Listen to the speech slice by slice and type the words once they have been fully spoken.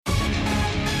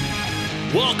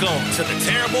Welcome to the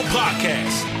Terrible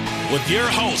Podcast with your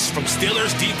hosts from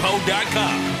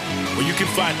SteelersDepot.com, where you can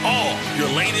find all your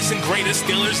latest and greatest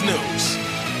Steelers news.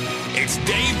 It's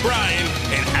Dave Bryan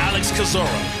and Alex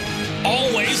Kozora,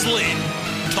 always lit,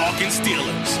 talking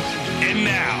Steelers. And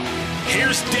now,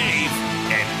 here's Dave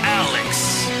and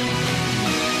Alex.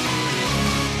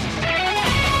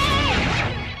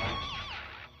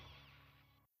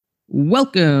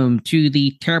 Welcome to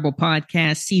the Terrible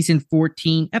Podcast, Season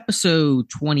 14, Episode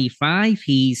 25.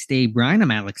 He's Dave Bryan.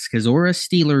 I'm Alex Kozora,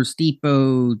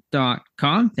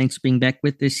 SteelersDepot.com. Thanks for being back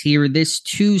with us here this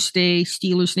Tuesday.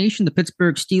 Steelers Nation, the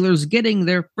Pittsburgh Steelers getting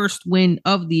their first win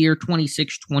of the year,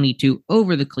 26-22,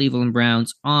 over the Cleveland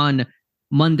Browns on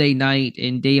Monday night.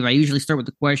 And Dave, I usually start with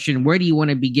the question, where do you want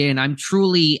to begin? I'm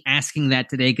truly asking that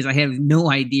today because I have no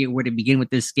idea where to begin with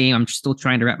this game. I'm still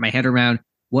trying to wrap my head around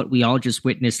what we all just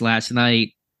witnessed last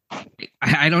night.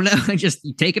 I don't know.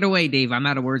 Just take it away, Dave. I'm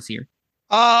out of words here.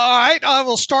 All right. I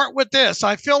will start with this.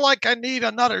 I feel like I need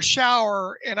another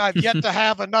shower, and I've yet to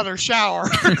have another shower.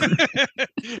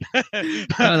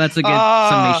 That's a good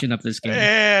summation of this game.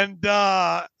 And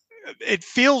it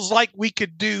feels like we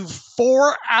could do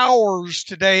 4 hours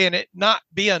today and it not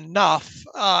be enough.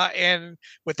 And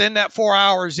within that 4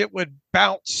 hours, it would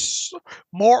bounce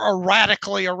more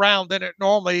erratically around than it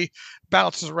normally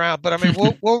bounces around. But I mean,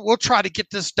 we'll try to get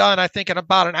this done, I think, in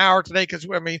about an hour today, because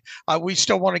we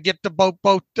still want to get the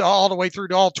boat all the way through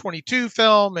to all 22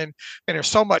 film, and there's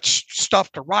so much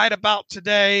stuff to write about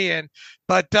today.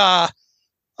 But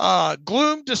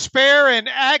gloom, despair, and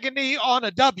agony on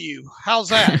a W. How's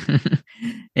that?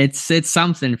 It's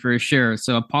something for sure.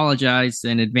 So apologize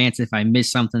in advance if I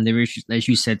missed something. There is, as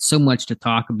you said, so much to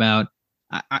talk about.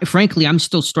 Frankly, I'm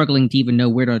still struggling to even know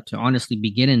where to honestly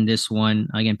begin in this one.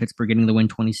 Again, Pittsburgh getting the win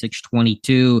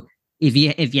 26-22.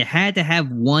 If you had to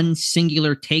have one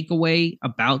singular takeaway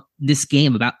about this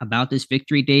game, about this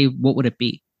victory, Dave, what would it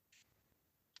be?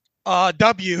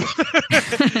 W. And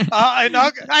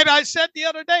I said the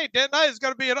other day, didn't I? It's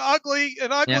going to be an ugly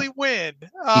win. You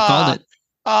called it.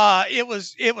 It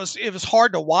was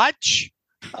hard to watch.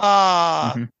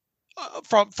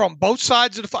 From both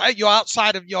sides of the fight,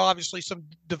 outside of obviously some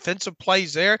defensive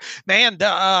plays there, man.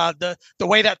 The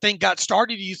way that thing got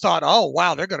started, you thought, oh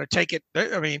wow, they're going to take it.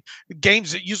 I mean,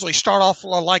 games that usually start off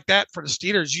like that for the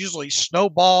Steelers usually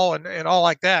snowball and all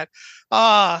like that.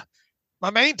 My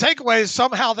main takeaway is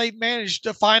somehow they managed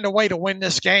to find a way to win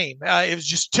this game. It was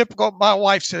just typical. My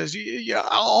wife says,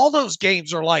 all those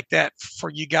games are like that for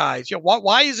you guys.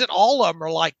 Why is it all of them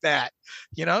are like that?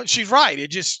 She's right. It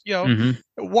just,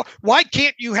 why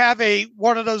can't you have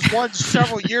one of those ones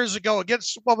several years ago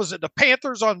against, what was it, the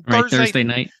Panthers on Thursday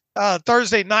night?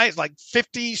 Thursday night, like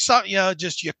 50 something,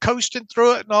 just you coasting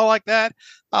through it and all like that.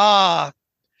 I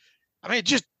mean,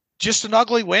 just an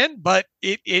ugly win, but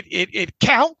it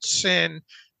counts. And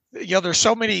there's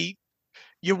so many.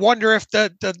 You wonder if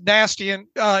the nasty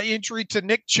injury to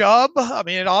Nick Chubb, I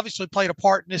mean, it obviously played a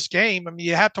part in this game. I mean,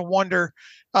 you have to wonder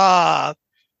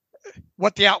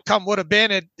what the outcome would have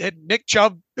been had Nick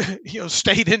Chubb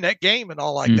stayed in that game and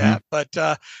all like that. But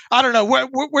I don't know,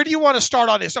 where do you want to start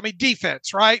on this? I mean,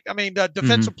 defense, right? I mean, the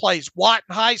defensive plays, Watt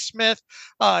and Highsmith,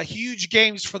 huge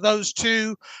games for those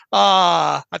two.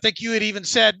 I think you had even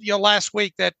said last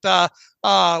week that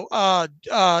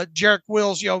Jarek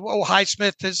Wills,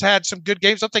 Highsmith has had some good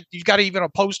games. I think you've got even a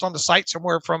post on the site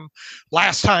somewhere from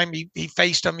last time he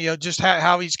faced him, just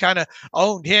how he's kind of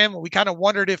owned him. We kind of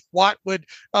wondered if Watt would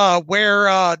wear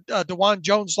DeJuan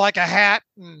Jones like a hat.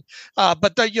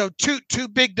 But the two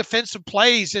big defensive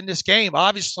plays in this game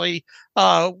obviously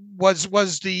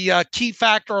was the key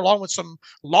factor, along with some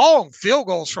long field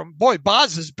goals from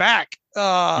Boz is back.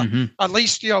 At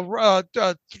least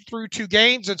through two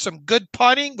games, and some good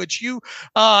punting, which you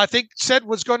I think said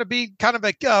was going to be kind of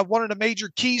one of the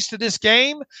major keys to this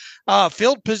game.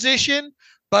 Field position,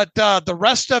 but the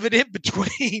rest of it in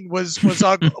between was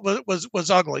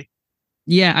ugly.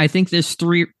 Yeah, I think there's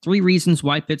three reasons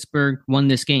why Pittsburgh won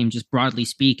this game, just broadly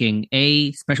speaking.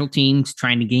 A, special teams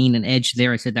trying to gain an edge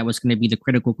there. I said that was going to be the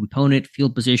critical component.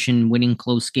 Field position, winning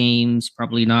close games,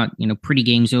 probably not, pretty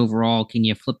games overall. Can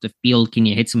you flip the field? Can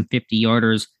you hit some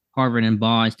 50-yarders? Harvard and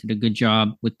Boz did a good job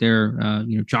with their,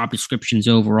 job descriptions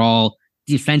overall.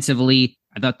 Defensively,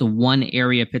 I thought the one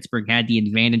area Pittsburgh had the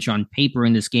advantage on paper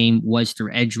in this game was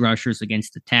their edge rushers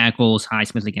against the tackles,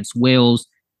 Highsmith against Wills,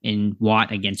 and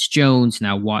Watt against Jones.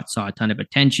 Now, Watt saw a ton of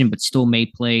attention, but still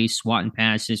made plays, swatting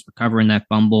passes, recovering that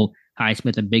fumble.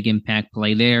 Highsmith, a big impact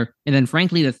play there. And then,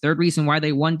 frankly, the third reason why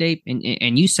they won, Dave,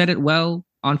 and you said it well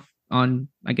on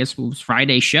I guess it was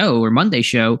Friday's show or Monday's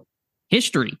show,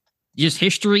 history. just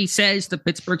history says the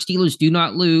Pittsburgh Steelers do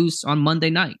not lose on Monday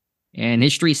night. And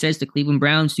history says the Cleveland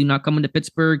Browns do not come into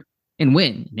Pittsburgh and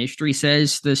win. And history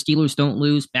says the Steelers don't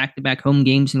lose back-to-back home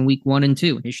games in week 1 and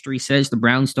 2. History says the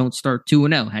Browns don't start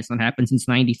 2-0. Has not happened since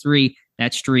 93.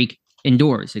 That streak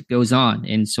endures. It goes on.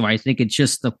 And so I think it's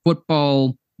just the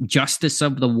football justice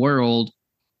of the world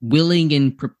willing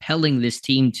and propelling this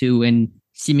team to an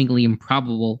seemingly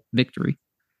improbable victory.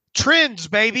 Trends,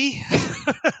 baby.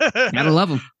 Gotta love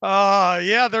them.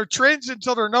 Yeah, they're trends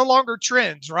until they're no longer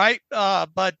trends, right?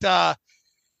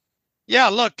 Yeah,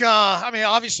 look, I mean,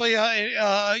 obviously,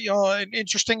 an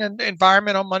interesting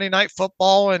environment on Monday Night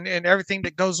Football and everything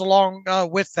that goes along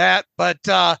with that. But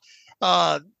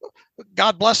God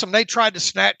bless them. They tried to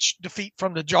snatch defeat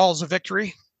from the jaws of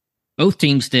victory. Both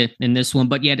teams did in this one,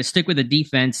 but yeah, to stick with the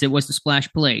defense, it was the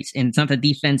splash plays. And it's not that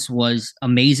defense was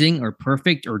amazing or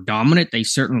perfect or dominant. They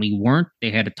certainly weren't.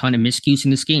 They had a ton of miscues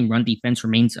in this game. Run defense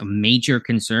remains a major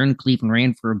concern. Cleveland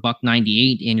ran for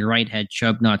 $198, and you're right, had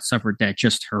Chubb not suffered that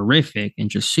just horrific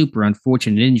and just super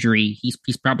unfortunate injury, he's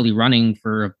probably running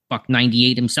for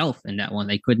 $198 himself in that one.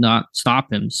 They could not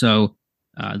stop him. So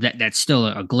that's still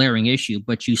a glaring issue,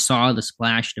 but you saw the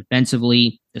splash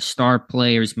defensively, the star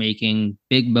players making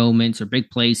big moments or big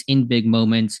plays in big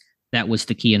moments. That was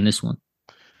the key in this one.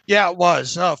 Yeah, it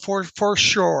was for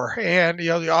sure, and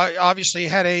obviously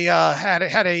had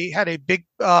a big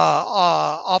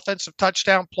offensive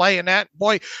touchdown play in that.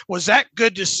 Boy, was that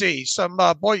good to see.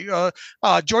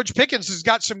 George Pickens has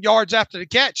got some yards after the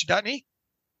catch, doesn't he?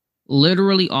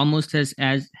 Literally almost has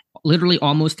as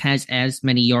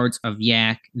many yards of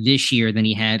yak this year than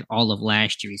he had all of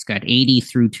last year. He's got 80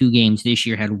 through 2 games this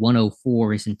year, had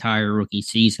 104 his entire rookie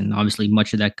season. Obviously,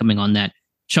 much of that coming on that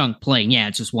chunk play. And yeah,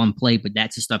 it's just one play, but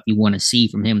that's the stuff you want to see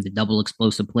from him, the double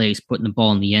explosive plays, putting the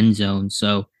ball in the end zone.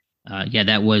 So, there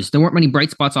weren't many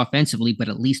bright spots offensively, but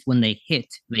at least when they hit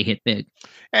big.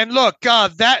 And look,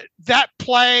 that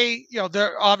play,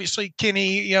 there obviously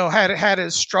Kenny, had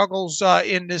his struggles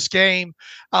in this game.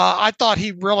 I thought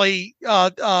he really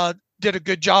did a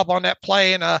good job on that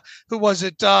play. And who was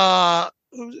it?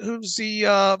 Who's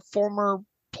the former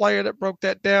player that broke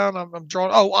that down? I'm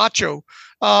drawing. Oh, Acho.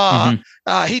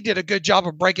 He did a good job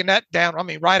of breaking that down. I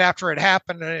mean, right after it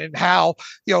happened, and how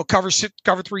cover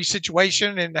 3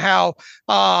 situation, and how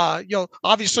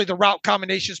obviously the route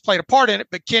combinations played a part in it.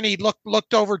 But Kenny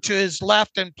looked over to his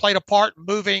left and played a part in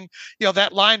moving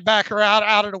that linebacker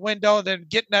out of the window, and then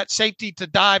getting that safety to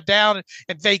dive down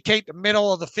and vacate the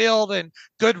middle of the field. And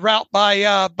good route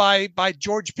by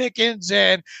George Pickens,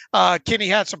 and Kenny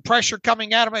had some pressure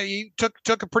coming at him. He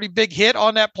took a pretty big hit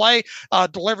on that play,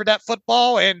 delivered that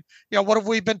football. And what have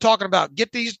we been talking about?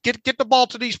 Get the ball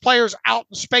to these players out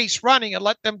in space running and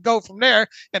let them go from there.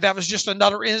 And that was just good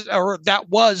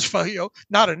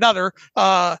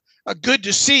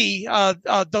to see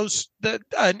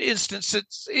an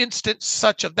instance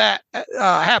such of that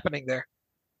happening there.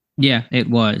 Yeah, it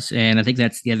was. And I think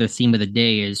that's the other theme of the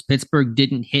day is Pittsburgh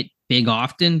didn't hit big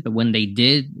often, but when they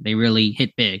did, they really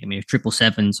hit big. I mean, it's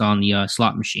 777s on the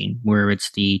slot machine, where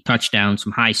it's the touchdowns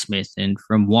from Highsmith and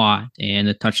from Watt and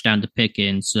the touchdown to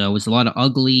Pickens. So it was a lot of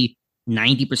ugly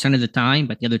 90% of the time,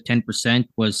 but the other 10%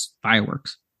 was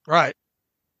fireworks. Right.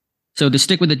 So to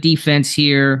stick with the defense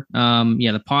here,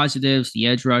 the positives, the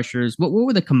edge rushers. What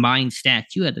were the combined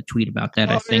stats? You had to tweet about that,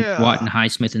 I think. Yeah. Watt and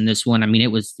Highsmith in this one. I mean,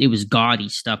 it was gaudy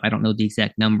stuff. I don't know the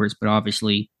exact numbers, but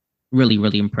obviously really,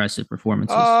 really impressive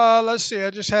performances. Let's see. I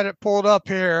just had it pulled up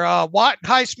here. Watt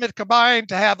and Highsmith combined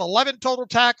to have 11 total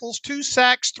tackles, 2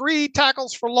 sacks, 3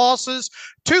 tackles for losses,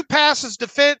 2 passes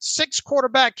defense, 6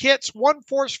 quarterback hits, 1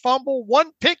 forced fumble,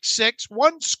 1 pick six,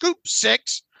 1 scoop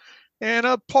six. And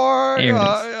a part.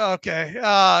 Okay.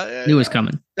 Knew it was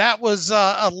coming. That was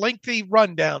a lengthy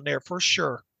rundown there for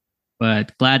sure.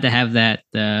 But glad to have that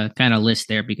kind of list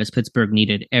there, because Pittsburgh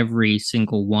needed every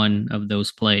single one of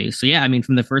those plays. So, yeah, I mean,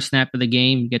 from the first snap of the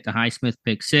game, you get to Highsmith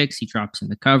pick 6. He drops in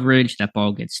the coverage. That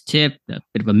ball gets tipped. A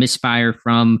bit of a misfire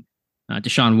from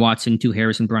Deshaun Watson to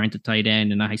Harrison Bryant to tight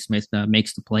end, and Highsmith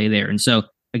makes the play there. And so,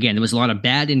 again, there was a lot of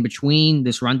bad in between.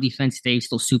 This run defense stays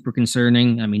still super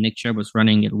concerning. I mean, Nick Chubb was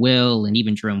running at will, and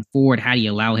even Jerome Ford. How do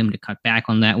you allow him to cut back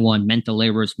on that one? Mental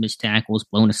errors, missed tackles,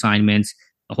 blown assignments.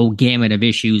 The whole gamut of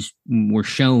issues were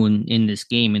shown in this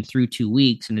game and through 2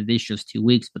 weeks, and it is just 2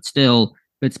 weeks, but still,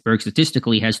 Pittsburgh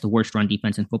statistically has the worst run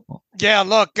defense in football. Yeah,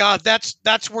 look,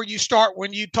 that's where you start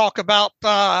when you talk about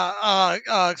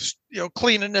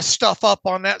cleaning this stuff up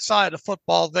on that side of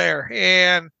football there.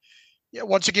 And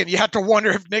once again, you have to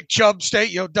wonder if Nick Chubb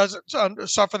doesn't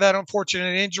suffer that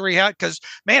unfortunate injury, because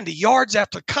man, the yards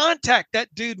after contact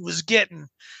that dude was getting.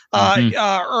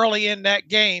 early in that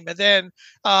game. And then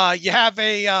you have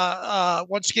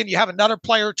once again, you have another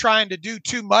player trying to do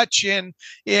too much in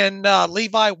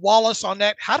Levi Wallace on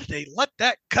that. How did they let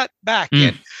that cut back?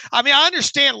 And I mean, I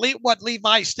understand what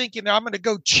Levi's thinking. I'm going to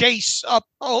go chase up,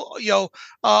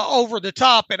 over the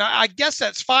top. And I guess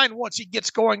that's fine once he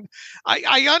gets going.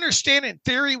 I understand in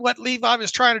theory what Levi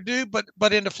was trying to do,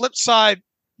 but in the flip side,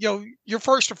 your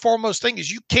first and foremost thing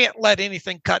is you can't let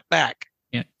anything cut back.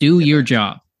 Yeah, do your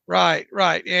job. Right.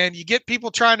 And you get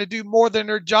people trying to do more than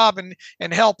their job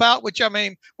and help out, which, I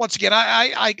mean, once again,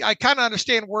 I kind of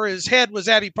understand where his head was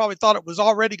at. He probably thought it was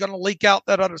already going to leak out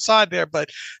that other side there, but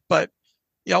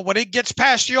when it gets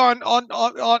past you on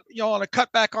a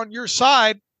cutback on your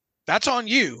side, that's on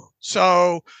you.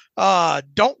 So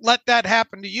don't let that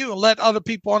happen to you and let other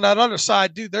people on that other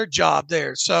side do their job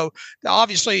there. So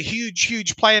obviously a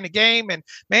huge play in the game. And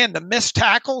man, the missed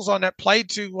tackles on that play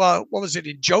to what was it,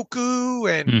 Njoku?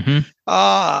 And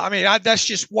I mean, that's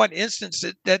just one instance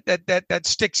that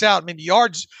sticks out. I mean, the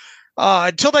yards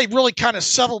until they really kind of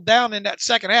settled down in that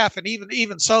second half. And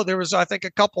even so, there was, I think,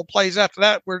 a couple of plays after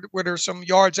that where there's some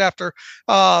yards after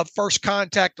first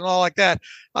contact and all like that.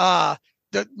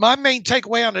 My main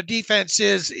takeaway on the defense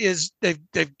is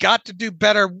they've got to do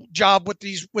better job with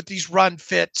these run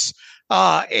fits.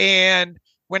 And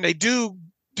when they do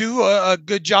a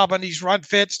good job on these run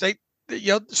fits,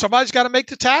 somebody's got to make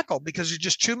the tackle because there's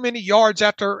just too many yards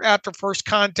after first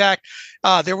contact.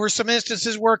 There were some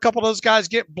instances where a couple of those guys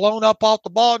get blown up off the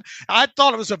ball. I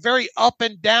thought it was a very up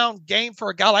and down game for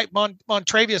a guy like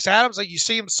Montravius Adams. Like you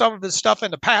see him, some of his stuff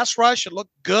in the pass rush, it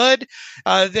looked good.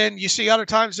 Then you see other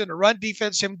times in the run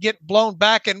defense, him getting blown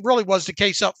back, and really was the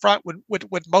case up front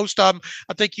with most of them.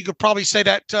 I think you could probably say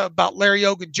that about Larry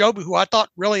Ogunjobi, who I thought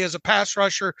really as a pass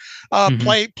rusher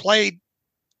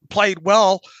played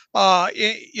well, like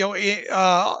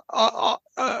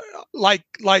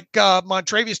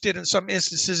Montravius did in some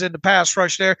instances in the pass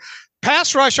rush there.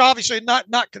 Pass rush, obviously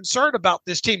not concerned about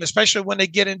this team, especially when they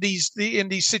get in these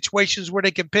situations where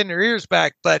they can pin their ears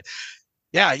back. But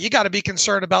yeah, you got to be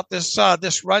concerned about this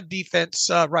run defense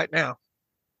right now.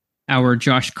 Our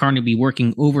Josh Carnaby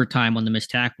working overtime on the missed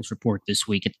tackles report this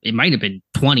week. It might have been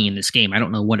 20 in this game. I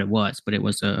don't know what it was, but it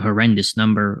was a horrendous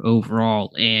number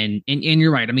overall. And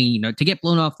you're right. I mean, to get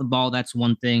blown off the ball, that's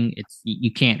one thing.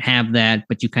 You can't have that,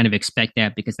 but you kind of expect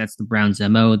that because that's the Browns'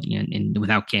 MO. And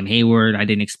without Cam Hayward, I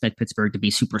didn't expect Pittsburgh to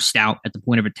be super stout at the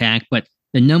point of attack. But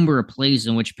the number of plays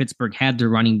in which Pittsburgh had their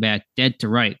running back dead to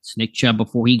rights, Nick Chubb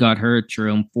before he got hurt,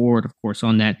 Jerome Ford, of course,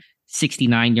 on that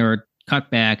 69-yard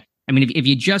cutback. I mean, if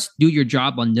you just do your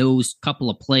job on those couple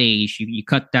of plays, you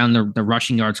cut down the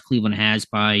rushing yards Cleveland has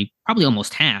by probably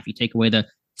almost half. You take away the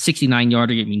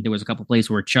 69-yarder. I mean, there was a couple of plays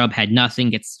where Chubb had nothing,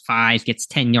 gets 5, gets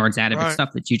 10 yards out of it, stuff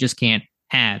that you just can't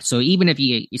have. So even if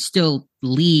you still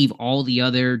leave all the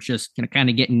other just kind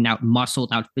of getting out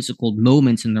muscled, out physical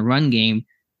moments in the run game,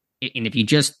 and if you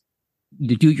just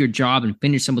do your job and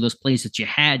finish some of those plays that you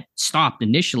had stopped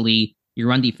initially, your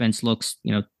run defense looks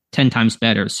 10 times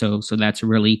better. So that's a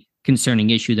really concerning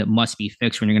issue that must be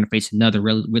fixed when you're going to face another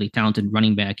really, really talented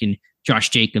running back in Josh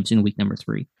Jacobs in week number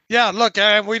 3. Yeah, look,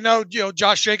 we know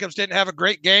Josh Jacobs didn't have a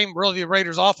great game. Really, the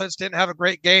Raiders' offense didn't have a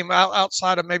great game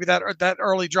outside of maybe that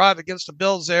early drive against the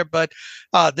Bills there. But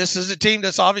this is a team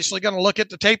that's obviously going to look at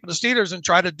the tape of the Steelers and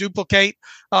try to duplicate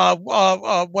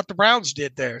what the Browns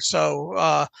did there.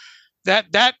 So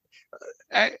that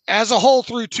as a whole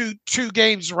through two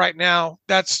games right now,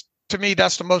 to me,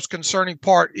 that's the most concerning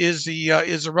part is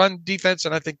the run defense,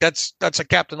 and I think that's a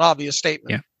Captain Obvious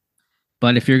statement. Yeah,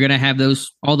 but if you're going to have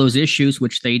all those issues,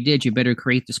 which they did, you better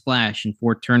create the splash. And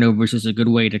 4 turnovers is a good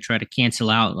way to try to cancel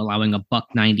out allowing a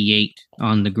 $198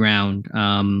 on the ground.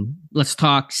 Let's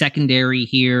talk secondary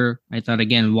here. I thought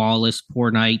again, Wallace, poor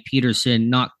night. Peterson,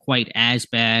 not quite as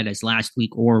bad as last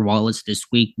week or Wallace this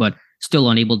week, but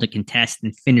still unable to contest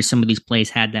and finish some of these plays.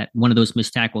 Had that one of those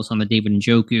missed tackles on the David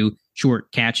Njoku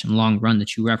short catch and long run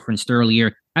that you referenced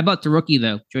earlier. How about the rookie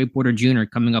though, Joey Porter Jr.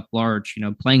 coming up large,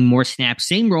 playing more snaps,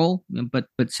 same role, but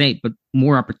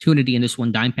more opportunity in this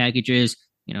one. Dime packages,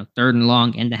 3rd and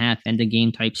long, end of half, end of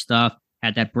game type stuff.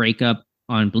 Had that breakup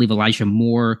on, I believe, Elijah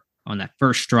Moore on that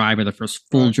first drive or the first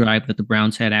full drive that the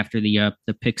Browns had after the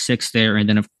pick 6 there, and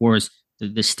then of course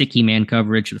the sticky man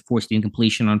coverage, the forced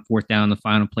incompletion on 4th down, the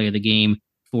final play of the game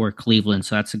for Cleveland.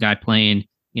 So that's a guy playing,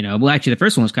 well, actually the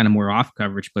first one was kind of more off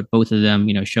coverage, but both of them,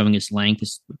 showing his length,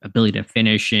 his ability to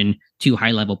finish in 2 high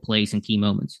level plays in key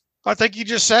moments. I think you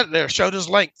just said it there, showed his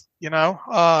length.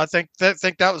 I think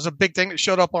that was a big thing that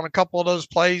showed up on a couple of those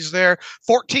plays there.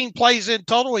 14 plays in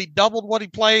total. He doubled what he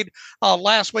played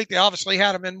last week. They obviously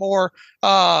had him in more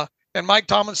And Mike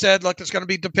Tomlin said, look, it's going to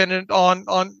be dependent on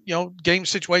game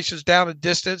situations down a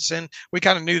distance, and we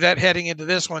kind of knew that heading into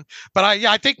this one. But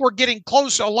I think we're getting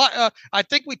close a lot. I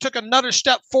think we took another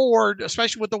step forward,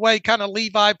 especially with the way kind of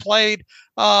Levi played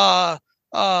in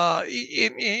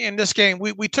this game.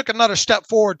 We took another step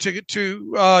forward to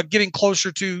getting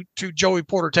closer to Joey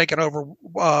Porter taking over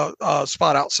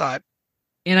spot outside.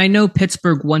 And I know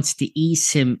Pittsburgh wants to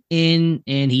ease him in,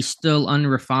 and he's still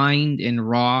unrefined and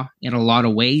raw in a lot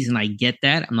of ways. And I get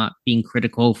that. I'm not being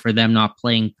critical for them not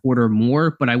playing Porter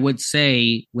more, but I would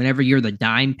say whenever you're the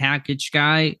dime package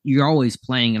guy, you're always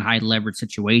playing in high leverage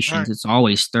situations. Right. It's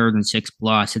always 3rd and 6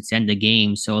 plus. It's end of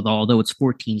game. So although it's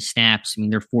 14 snaps, I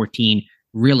mean, they're 14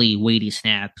 really weighty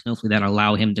snaps. Hopefully that'll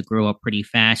allow him to grow up pretty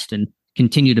fast and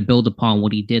continue to build upon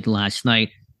what he did last night.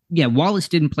 Yeah, Wallace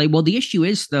didn't play. Well, the issue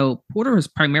is, though, Porter has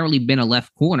primarily been a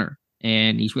left corner,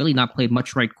 and he's really not played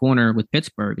much right corner with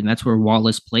Pittsburgh, and that's where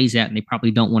Wallace plays at, and they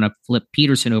probably don't want to flip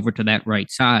Peterson over to that right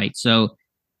side. So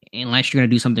unless you're going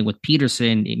to do something with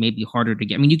Peterson, it may be harder to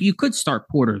get. I mean, you could start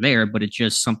Porter there, but it's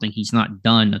just something he's not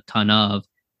done a ton of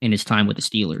in his time with the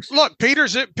Steelers. Look,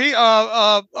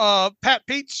 Pat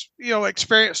Pete's,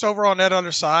 experienced over on that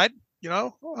other side,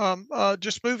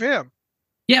 just move him.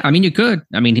 Yeah, I mean, you could.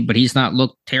 I mean, but he's not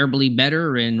looked terribly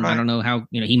better, and right. I don't know how,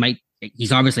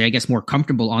 he's obviously, I guess, more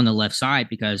comfortable on the left side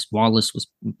because Wallace was,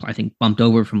 I think, bumped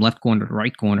over from left corner to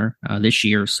right corner this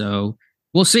year. So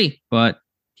we'll see. But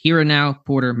here and now,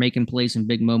 Porter making plays in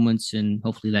big moments, and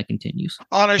hopefully that continues.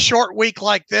 On a short week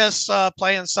like this,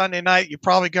 playing Sunday night,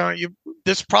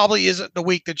 this probably isn't the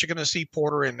week that you're going to see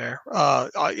Porter in there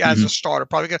as a starter.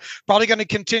 Probably going to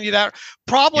continue that.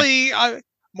 Probably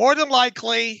more than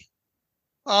likely.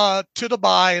 To the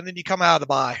bye, and then you come out of the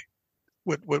bye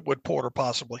with Porter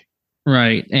possibly.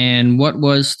 Right. And what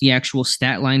was the actual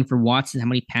stat line for Watson? How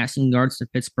many passing yards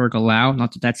did Pittsburgh allow?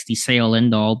 Not that that's the say-all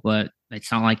end-all, but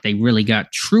it's not like they really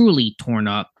got truly torn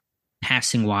up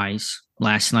passing-wise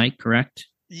last night, correct?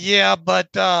 Yeah, but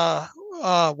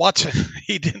Watson,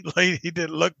 he didn't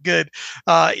look good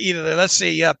either. Let's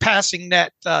see, passing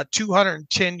net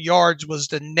 210 yards was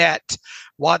the net.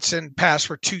 Watson passed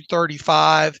for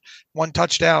 235, 1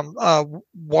 touchdown,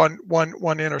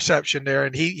 one interception there,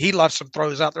 and he left some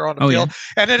throws out there on the field.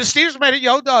 Yeah. And then the Steelers made it.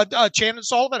 Chandon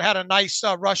Sullivan had a nice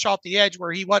rush off the edge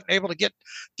where he wasn't able to get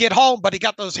home, but he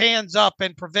got those hands up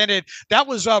and prevented. That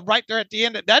was right there at the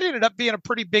end. That ended up being a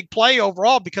pretty big play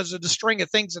overall because of the string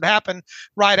of things that happened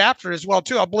right after it as well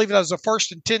too. I believe that was a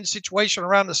 1st and 10 situation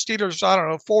around the Steelers. I don't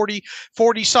know, 40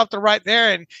 something right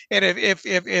there. And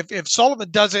if Sullivan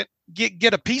doesn't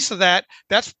get a piece of that,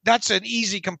 that's an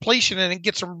easy completion, and it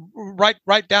gets them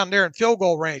right down there in field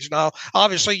goal range. Now,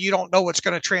 obviously, you don't know what's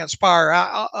going to transpire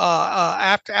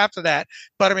after that,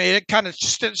 but I mean, it kind of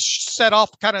set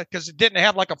off because it didn't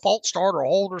have like a false start or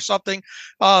hold or something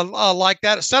like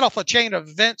that. It set off a chain of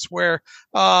events where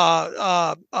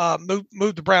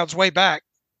moved the Browns way back.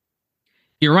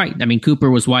 You're right. I mean, Cooper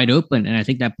was wide open, and I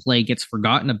think that play gets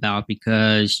forgotten about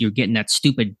because you're getting that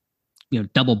stupid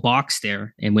double box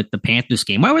there. And with the Panthers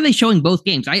game, why were they showing both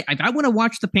games? I want to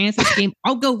watch the Panthers game.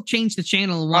 I'll go change the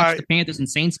channel and watch the Panthers and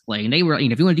Saints play. And they were,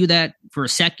 if you want to do that for a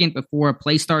second before a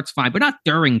play starts, fine, but not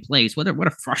during plays. What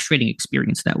a frustrating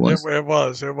experience that was. It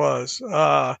was.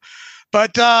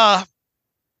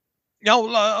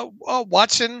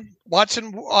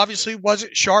 Watson obviously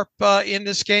wasn't sharp in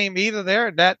this game either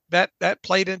there. That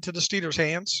played into the Steelers'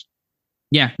 hands.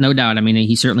 Yeah, no doubt. I mean,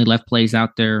 he certainly left plays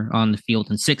out there on the field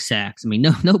and 6 sacks. I mean,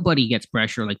 nobody gets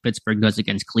pressure like Pittsburgh does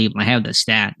against Cleveland. I have the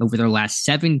stat. Over their last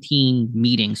 17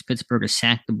 meetings, Pittsburgh has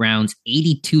sacked the Browns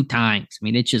 82 times. I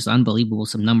mean, it's just unbelievable,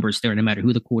 some numbers there, no matter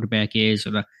who the quarterback is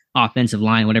or the offensive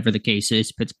line, whatever the case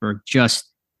is. Pittsburgh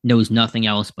just knows nothing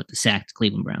else but to sack the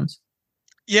Cleveland Browns.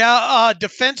 Yeah,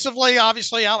 defensively,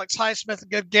 obviously, Alex Highsmith, a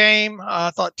good game.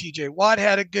 I thought TJ Watt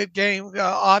had a good game,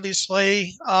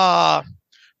 obviously.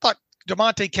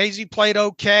 DeMonte Casey played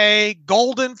okay.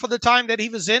 Golden, for the time that he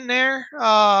was in there,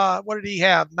 what did he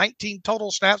have? 19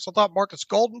 total snaps. I thought Marcus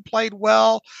Golden played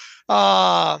well.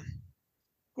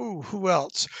 Who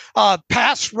else?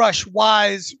 Pass rush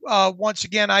wise, once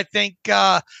again, I think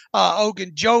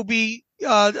Ogunjobi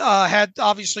had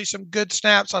obviously some good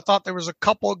snaps. I thought there was a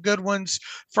couple of good ones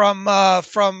from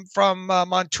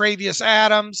Montravius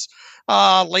Adams.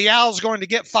 Leal's going to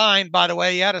get fined, by the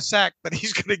way. He had a sack, but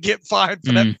he's going to get fined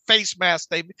for that face mask.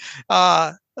 They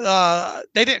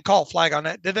didn't call a flag on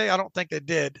that, did they? I don't think they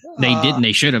did. They didn't.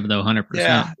 They should have, though,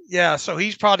 100%. Yeah. So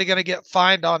he's probably going to get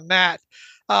fined on that.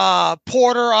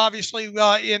 Porter, obviously,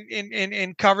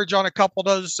 in coverage on a couple of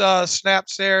those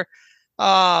snaps there.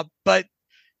 But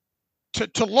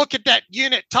to look at that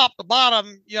unit top to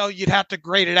bottom, you'd have to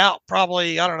grade it out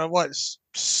probably, I don't know, what,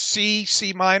 C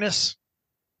minus.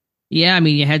 Yeah, I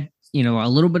mean, you had, a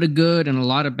little bit of good and a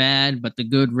lot of bad, but the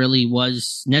good really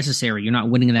was necessary. You're not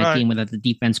winning that game without the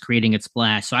defense creating its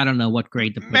splash. So I don't know what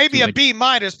grade to put. Maybe a B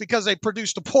minus because they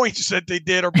produced the points that they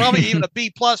did, or probably even a B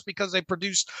plus because they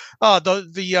produced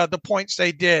the points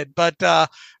they did. But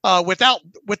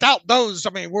without those, I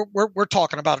mean, we're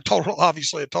talking about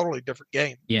obviously a totally different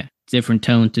game. Yeah, different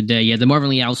tone today. Yeah, the Marvin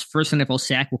Leal's first NFL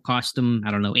sack will cost him,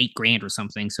 I don't know, $8,000 or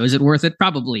something. So is it worth it?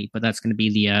 Probably, but that's going to be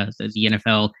the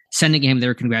NFL sending him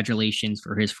their congratulations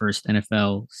for his first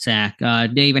NFL sack.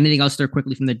 Dave, anything else there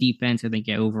quickly from the defense? I think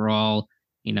overall,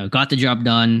 got the job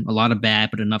done. A lot of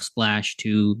bad, but enough splash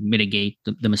to mitigate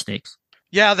the mistakes.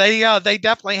 Yeah, they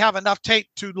definitely have enough tape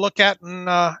to look at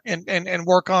and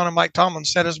work on. And Mike Tomlin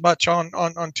said as much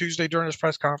on Tuesday during his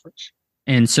press conference.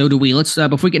 And so do we. Let's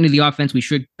before we get into the offense, we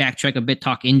should backtrack a bit,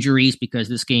 talk injuries, because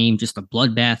this game just a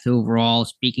bloodbath overall.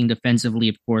 Speaking defensively,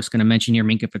 of course, going to mention here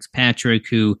Minkah Fitzpatrick,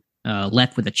 who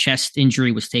left with a chest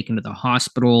injury, was taken to the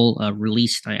hospital,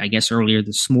 released, I guess, earlier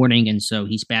this morning, and so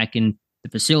he's back in the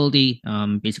facility,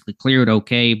 basically cleared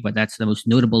okay. But that's the most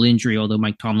notable injury. Although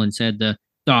Mike Tomlin said the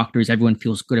doctors, everyone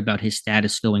feels good about his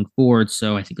status going forward.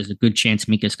 So I think there's a good chance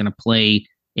Minkah's going to play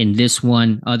in this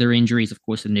one. Other injuries, of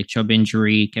course, the Nick Chubb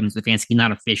injury, Kevin Stefanski,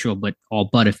 not official, but all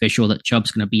but official that Chubb's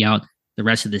going to be out the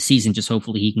rest of the season. Just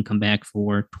hopefully he can come back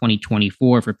for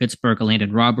 2024. For Pittsburgh,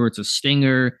 Landon Roberts, a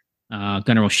stinger,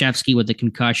 Gunnar Olszewski with the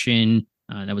concussion.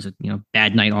 That was a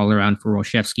bad night all around for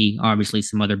Olszewski. Obviously,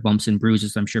 some other bumps and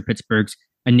bruises. I'm sure Pittsburgh's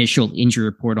initial injury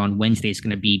report on Wednesday is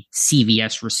going to be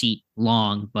CVS receipt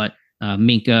long, but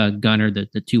Minkah, Gunnar,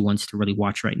 the two ones to really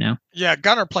watch right now. Yeah,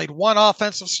 Gunnar played one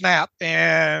offensive snap,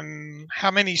 and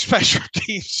how many special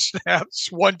team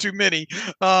snaps? One too many.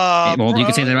 Well, you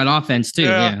can say that about offense too.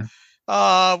 Yeah.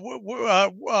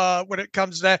 When it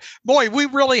comes to that, boy, we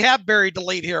really have buried the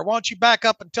lead here. Why don't you back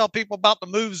up and tell people about the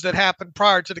moves that happened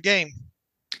prior to the game?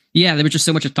 Yeah, there was just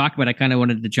so much to talk about. I kind of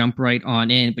wanted to jump right on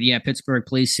in. But yeah, Pittsburgh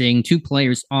placing two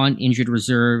players on injured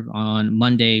reserve on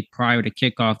Monday prior to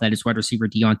kickoff. That is wide receiver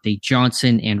Deontay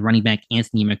Johnson and running back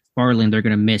Anthony McFarland. They're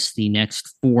going to miss the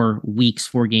next 4 weeks,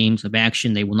 4 games of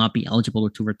action. They will not be eligible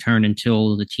to return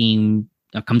until the team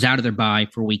comes out of their bye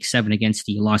for week 7 against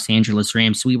the Los Angeles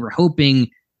Rams. So we were hoping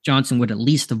Johnson would at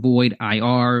least avoid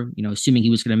IR, assuming he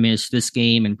was going to miss this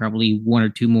game and probably 1 or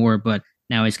 2 more. But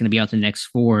now he's going to be out the next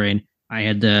 4. And I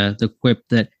had the quip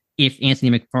that if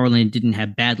Anthony McFarland didn't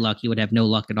have bad luck, he would have no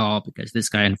luck at all, because this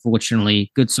guy,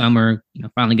 unfortunately, good summer,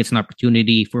 finally gets an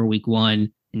opportunity for week 1,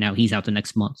 and now he's out the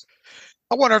next month.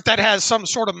 I wonder if that has some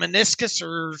sort of meniscus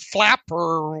or flap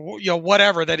or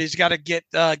whatever that he's got to get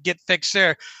fixed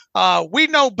there. We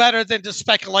know better than to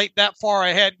speculate that far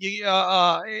ahead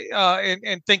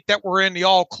and think that we're in the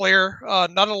all clear.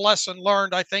 Not a lesson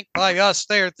learned, I think, by us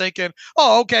there, thinking,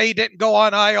 oh, okay, he didn't go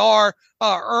on IR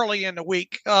early in the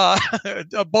week.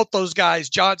 Both those guys,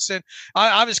 Johnson.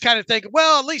 I was kind of thinking,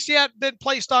 well, at least he hadn't been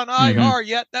placed on IR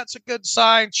yet. That's a good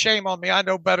sign. Shame on me. I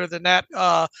know better than that.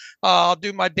 I'll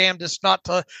do my damnedest not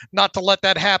to let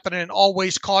that happen, and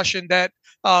always caution that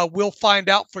we'll find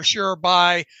out for sure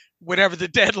by whatever the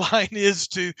deadline is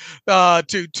to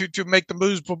make the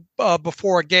moves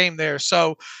before a game there.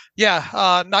 So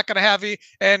yeah, not going to have you.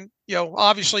 And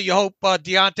obviously you hope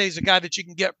Deontay's a guy that you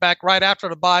can get back right after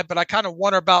the bye. But I kind of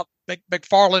wonder about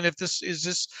McFarland, if this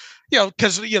is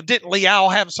because didn't Leal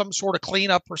have some sort of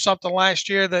cleanup or something last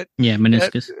year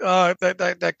meniscus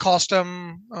that cost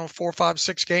him 4, 5,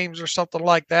 6 games or something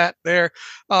like that there.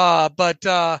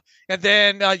 And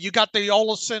then you got the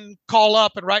Olsen call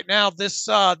up, and right now this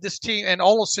team and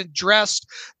Olsen dressed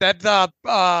that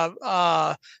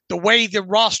the way the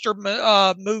roster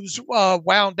moves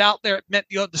wound out there, it meant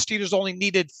the Steelers only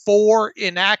needed 4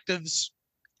 inactives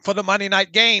for the Monday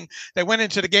night game. They went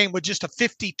into the game with just a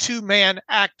 52-man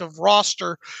active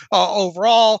roster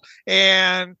overall.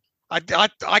 And I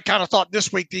kind of thought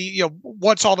this week,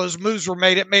 once all those moves were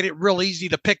made, it made it real easy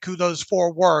to pick who those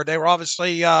 4 were. They were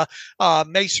obviously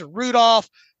Mason Rudolph,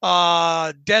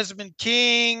 Desmond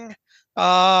King,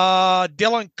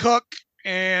 Dylan Cook,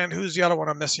 and who's the other one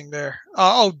I'm missing there?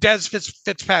 Des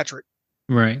Fitzpatrick.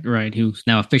 Right. Who's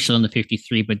now officially in the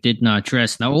 53, but did not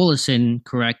dress. Now, Olsen,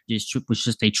 correct, was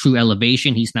just a true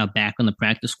elevation. He's now back on the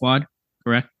practice squad,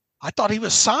 correct? I thought he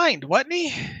was signed, wasn't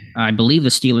he? I believe the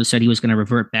Steelers said he was going to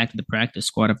revert back to the practice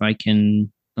squad. I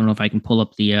don't know if I can pull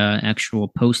up the actual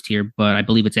post here, but I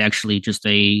believe it's actually just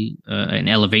an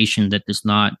elevation that does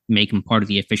not make him part of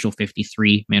the official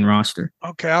 53-man roster.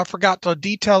 Okay, I forgot the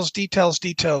details.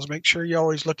 Make sure you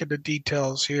always look at the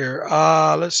details here.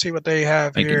 Let's see what they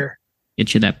have here.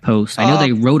 get you that post. I know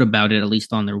they wrote about it, at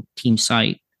least on their team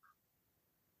site.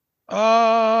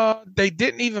 They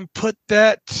didn't even put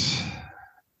that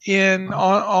in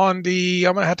on the.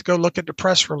 I'm gonna have to go look at the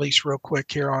press release real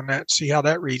quick here on that, see how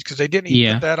that reads, because they didn't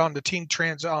even put that on the team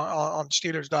trends on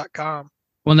Steelers.com.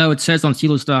 Well, no, it says on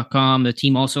Steelers.com the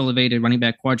team also elevated running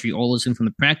back Quadri Olison from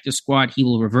the practice squad. He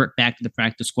will revert back to the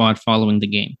practice squad follling the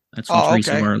game. That's from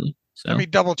Teresa Worley. So let me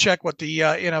double check what the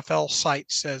NFL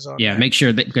site says on that. Make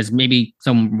sure that, because maybe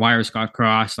some wires got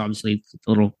crossed. Obviously, it's a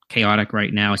little chaotic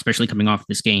right now, especially coming off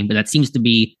this game. But that seems to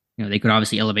be, they could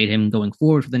obviously elevate him going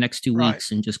forward for the next 2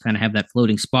 weeks and just kind of have that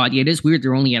floating spot. Yeah, it is weird.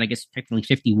 They're only at, I guess, technically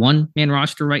 51-man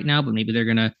roster right now, but maybe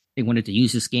they wanted to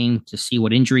use this game to see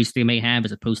what injuries they may have,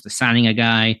 as opposed to signing a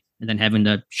guy and then having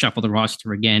to shuffle the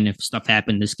roster again if stuff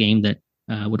happened this game that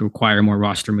would require more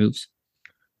roster moves.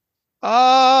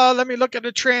 Let me look at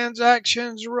the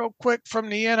transactions real quick from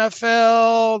the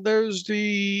NFL. There's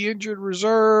the injured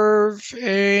reserve,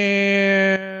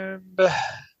 and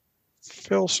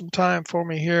fill some time for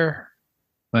me here.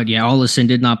 But yeah, Olison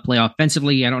did not play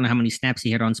offensively. I don't know how many snaps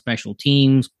he had on special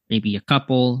teams, maybe a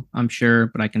couple, I'm sure,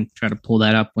 but I can try to pull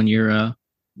that up when you're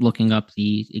looking up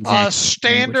the exact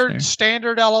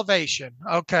standard elevation.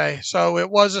 Okay, so it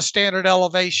was a standard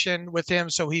elevation with him,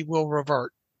 so he will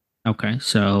revert. Okay,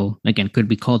 so again, could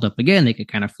be called up again. They could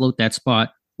kind of float that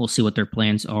spot. We'll see what their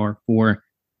plans are for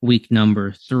week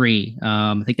number 3.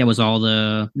 I think that was all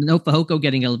no Fehoko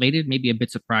getting elevated, maybe a bit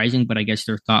surprising, but I guess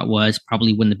their thought was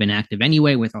probably wouldn't have been active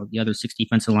anyway with all the other 6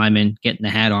 defensive linemen getting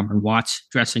the hat on, and Watts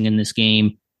dressing in this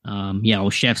game.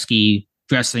 Olszewski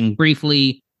dressing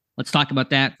briefly. Let's talk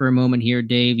about that for a moment here,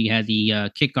 Dave. You had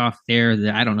the kickoff there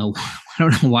that I don't know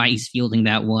why he's fielding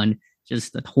that one.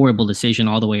 Just a horrible decision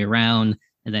all the way around.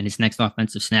 And then his next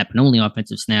offensive snap, and only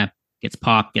offensive snap, gets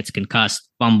popped, gets concussed,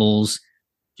 fumbles.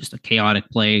 Just a chaotic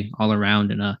play all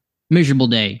around, and a miserable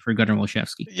day for Gunnar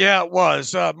Olszewski. Yeah, it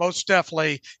was most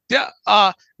definitely. Yeah,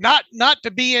 not to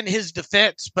be in his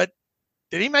defense, but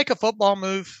did he make a football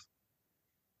move?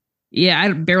 Yeah,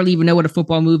 I barely even know what a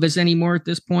football move is anymore at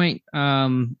this point.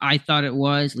 I thought it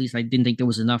was. At least I didn't think there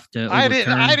was enough to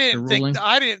overturn I didn't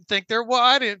think there was.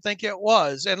 I didn't think it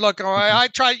was. And look, I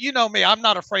try. You know me. I'm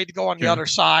not afraid to go on the other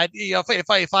side. If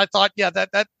I thought,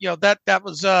 that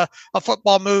was a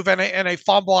football move and a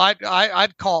fumble,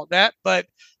 I'd call it that. But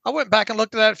I went back and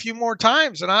looked at that a few more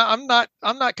times, and I'm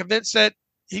not convinced that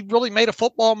he really made a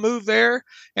football move there,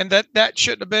 and that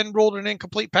shouldn't have been ruled an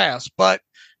incomplete pass. But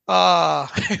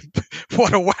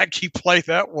what a wacky play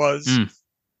that was.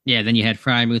 Yeah, then you had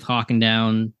Frymuth hawking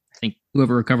down. I think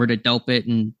whoever recovered it, Delpit,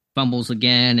 and fumbles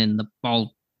again, and the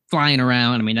ball flying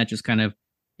around. I mean, that just kind of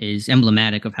is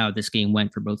emblematic of how this game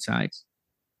went for both sides.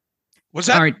 Was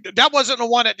that that wasn't the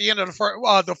one at the end of the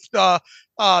first?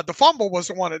 The fumble was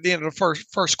the one at the end of the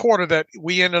first quarter that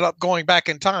we ended up going back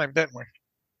in time, didn't we?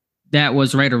 That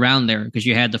was right around there, because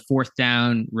you had the 4th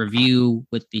down review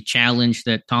with the challenge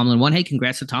that Tomlin won. Hey,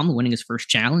 congrats to Tomlin winning his first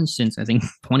challenge since, I think,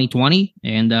 2020.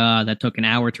 And that took an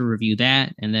hour to review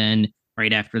that. And then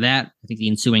right after that, I think the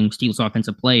ensuing Steelers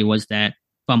offensive play was that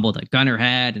fumble that Gunnar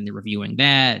had, and they're reviewing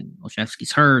that. And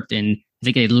Olszewski's hurt. And I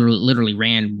think they literally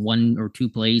ran 1 or 2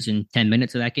 plays in 10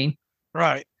 minutes of that game.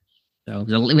 Right. So it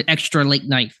was an extra late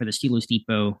night for the Steelers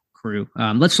Depot crew.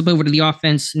 Let's flip over to the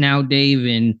offense now, Dave.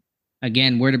 And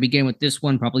again, where to begin with this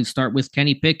one? Probably start with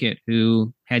Kenny Pickett,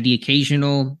 who had the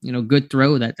occasional, good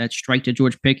throw, that strike to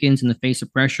George Pickens in the face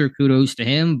of pressure. Kudos to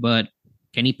him. But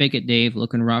Kenny Pickett, Dave,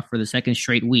 looking rough for the second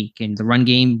straight week. And the run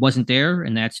game wasn't there,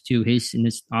 and that's to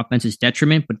this offense's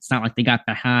detriment. But it's not like they got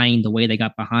behind the way they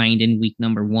got behind in week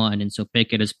number 1. And so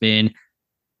Pickett has been,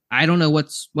 I don't know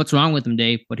what's wrong with him,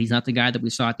 Dave, but he's not the guy that we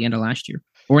saw at the end of last year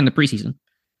or in the preseason.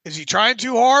 Is he trying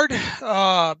too hard?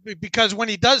 Because when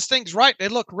he does things right, they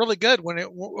look really good. When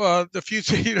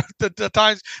the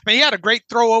times, I mean, he had a great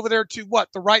throw over there to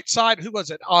the right side. Who was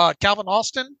it? Calvin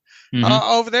Austin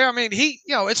over there. I mean,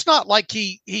 it's not like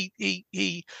he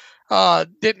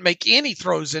didn't make any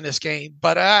throws in this game.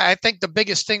 But I think the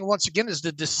biggest thing once again is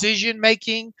the decision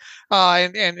making,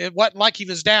 and it wasn't like he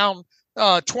was down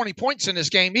 20 points in this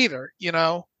game either.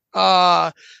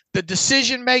 The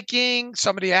decision making,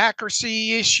 some of the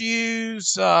accuracy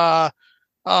issues,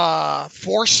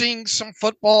 forcing some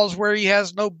footballs where he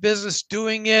has no business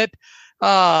doing it.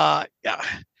 There's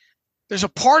a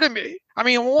part of me. I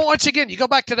mean, once again, you go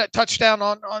back to that touchdown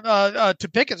to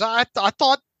Pickens. I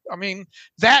thought. I mean,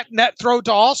 that throw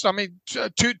to Austin. I mean,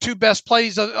 two best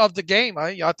plays of the game.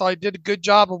 I thought he did a good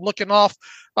job of looking off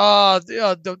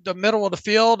the middle of the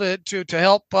field to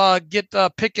help get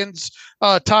Pickens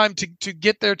time to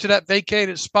get there to that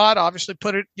vacated spot. Obviously,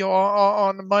 put it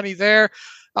on the money there.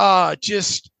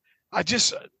 I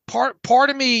just part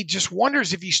of me just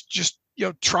wonders if he's just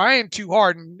trying too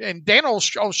hard. And Dan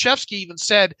Olszewski even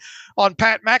said on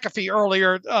Pat McAfee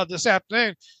earlier this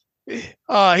afternoon,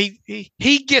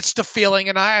 he gets the feeling,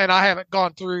 and I haven't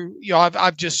gone through.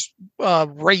 I've just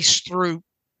raced through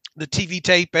the TV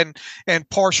tape and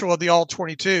partial of the all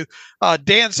 22.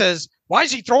 Dan says, why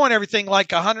is he throwing everything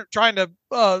like 100, trying to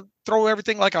throw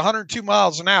everything like 102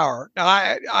 miles an hour? Now,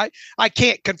 I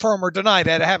can't confirm or deny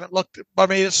that. I haven't looked, but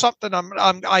I mean, it's something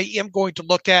I am going to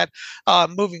look at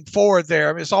moving forward there.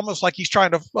 I mean, it's almost like he's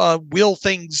trying to will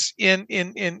things in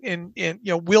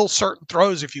will certain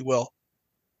throws, if you will.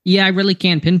 Yeah, I really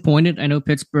can't pinpoint it. I know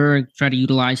Pittsburgh tried to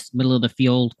utilize the middle of the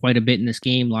field quite a bit in this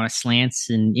game, a lot of slants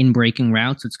and in-breaking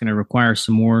routes. It's going to require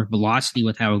some more velocity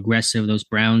with how aggressive those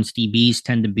Browns DBs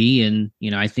tend to be. And,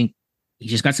 I think he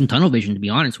just got some tunnel vision, to be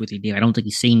honest with you, Dave. I don't think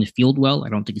he's seeing the field well. I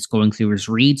don't think he's going through his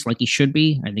reads like he should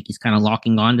be. I think he's kind of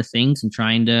locking on to things and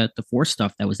trying to force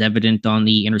stuff. That was evident on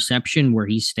the interception where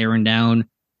he's staring down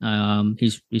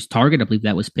his target. I believe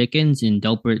that was Pickens, and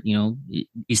Delpit,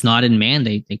 he's not in man.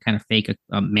 They kind of fake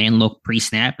a man look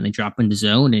pre-snap and they drop into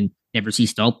zone and never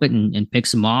sees Delpit and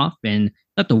picks him off. And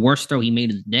not the worst throw he made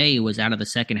of the day was out of the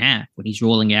second half when he's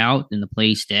rolling out and the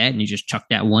play's dead and he just chucked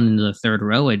that one into the third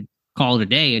row and call it a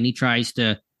day. And he tries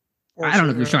to, I don't know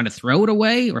if he was trying to throw it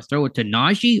away or throw it to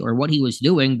Najee or what he was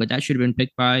doing, but that should have been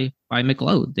picked by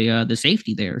McLeod, the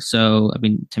safety there. So, I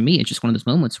mean, to me, it's just one of those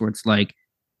moments where it's like,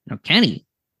 Kenny,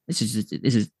 this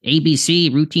is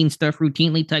ABC routine stuff,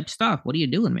 routinely type stuff. What are you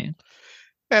doing, man?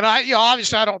 And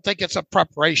obviously, I don't think it's a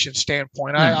preparation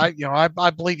standpoint.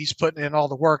 I believe he's putting in all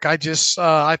the work. I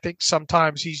think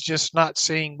sometimes he's just not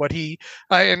seeing what he.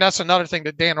 And that's another thing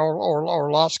that Dan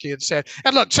Orlovsky had said.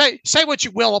 And look, say what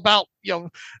you will about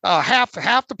half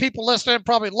the people listening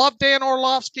probably love Dan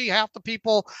Orlovsky. Half the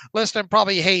people listening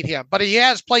probably hate him. But he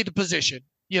has played the position.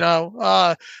 In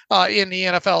the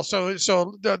NFL.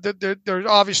 So there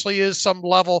obviously is some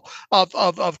level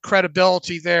of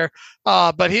credibility there.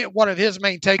 But one of his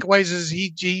main takeaways is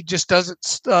he just doesn't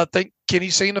think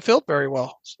Kenny's seeing the field very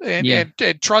well and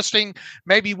trusting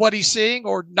maybe what he's seeing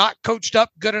or not coached up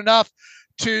good enough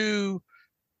to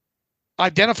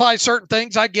identify certain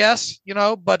things, I guess,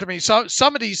 but I mean,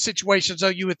 some of these situations, though,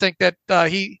 you would think that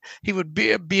he would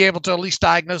be able to at least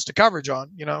diagnose the coverage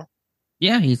on,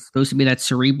 Yeah, he's supposed to be that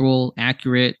cerebral,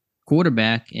 accurate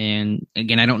quarterback. And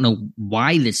again, I don't know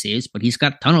why this is, but he's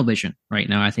got tunnel vision right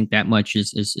now. I think that much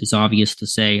is obvious to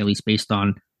say, at least based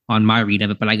on my read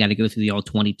of it. But I got to go through the all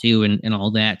 22 and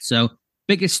all that. So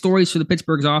biggest stories for the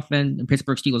Pittsburgh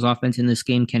Steelers offense in this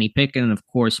game: Kenny Pickett, and of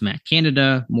course Matt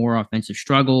Canada. More offensive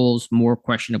struggles, more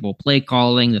questionable play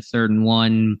calling. The 3rd and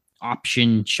 1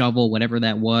 option shovel, whatever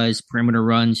that was, perimeter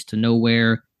runs to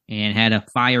nowhere, and had a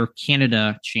fire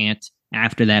Canada chant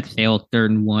after that failed 3rd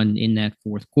and 1 in that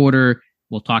fourth quarter.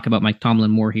 We'll talk about Mike Tomlin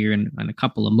more here in a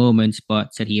couple of moments,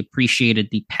 but said he appreciated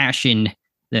the passion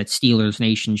that Steelers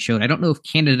Nation showed. I don't know if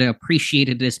Canada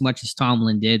appreciated it as much as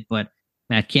Tomlin did, but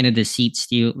Matt Canada's seat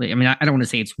still, I mean, I don't want to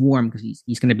say it's warm because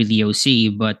he's going to be the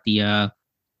OC, but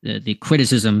the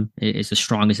criticism is as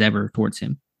strong as ever towards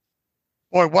him.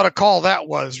 Boy, what a call that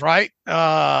was, right?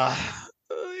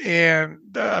 And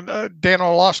Dan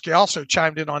Orlovsky also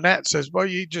chimed in on that and says, well,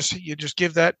 you just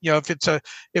give that, if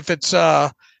it's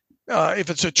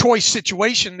a choice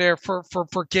situation there for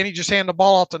Kenny, just hand the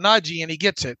ball off to Najee and he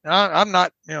gets it. I'm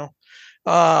not,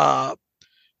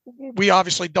 we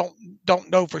obviously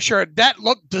don't know for sure. That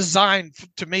looked designed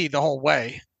to me the whole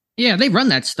way. Yeah, they've run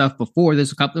that stuff before. There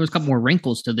was a couple more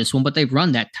wrinkles to this one, but they've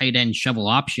run that tight end shovel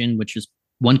option, which is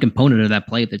one component of that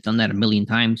play. They've done that a million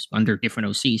times under different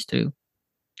OCs too.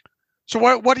 So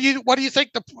what do you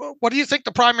think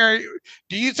the primary?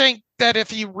 Do you think that if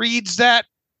he reads that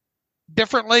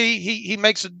differently, he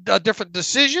makes a different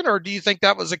decision, or do you think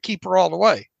that was a keeper all the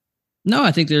way? No,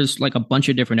 I think there's like a bunch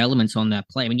of different elements on that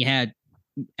play. I mean, you had,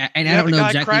 and I don't know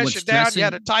exactly what's down. You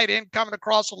had a tight end coming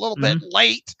across a little bit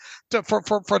late for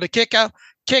the kick out.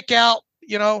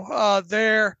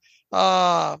 There.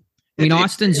 I mean,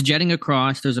 Austin's jetting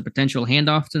across. There's a potential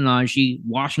handoff to Najee,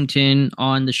 Washington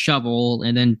on the shovel,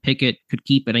 and then Pickett could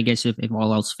keep it, I guess, if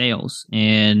all else fails.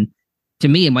 And to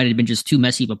me, it might have been just too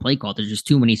messy of a play call. There's just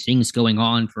too many things going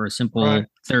on for a simple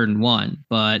 3rd and 1.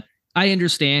 But I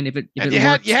understand if you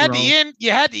had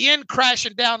the end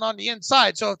crashing down on the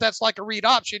inside. So if that's like a read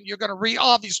option, you're going to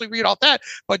obviously read off that.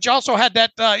 But you also had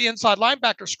that inside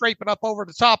linebacker scraping up over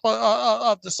the top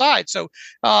of the side. So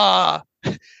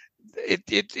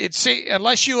it's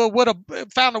unless you would have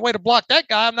found a way to block that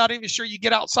guy, I'm not even sure you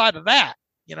get outside of that.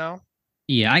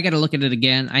 Yeah, I got to look at it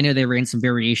again. I know they ran some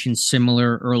variations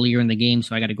similar earlier in the game,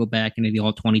 so I got to go back into the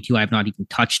all 22. I've not even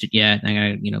touched it yet. I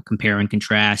got to, compare and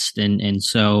contrast. And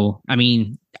so, I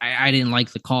mean, I didn't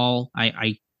like the call.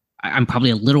 I'm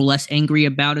probably a little less angry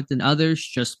about it than others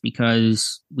just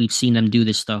because we've seen them do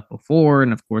this stuff before.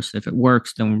 And of course, if it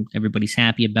works, then everybody's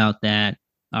happy about that.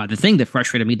 The thing that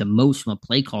frustrated me the most from a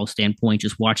play call standpoint,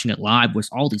 just watching it live, was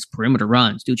all these perimeter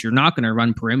runs. Dude, you're not going to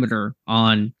run perimeter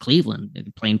on Cleveland. They're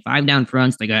playing 5-down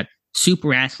fronts. They got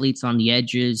super athletes on the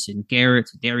edges, and Garrett,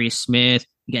 Darius Smith.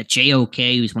 You got JOK,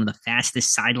 who's one of the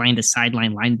fastest sideline to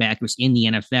sideline linebackers in the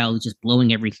NFL, who's just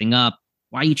blowing everything up.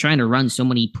 Why are you trying to run so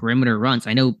many perimeter runs?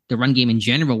 I know the run game in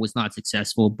general was not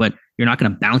successful, but you're not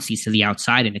going to bounce these to the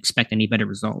outside and expect any better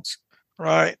results.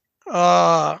 Right.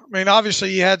 I mean,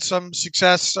 obviously, he had some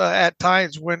success at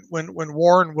times when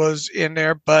Warren was in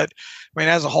there, but I mean,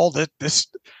 as a whole, I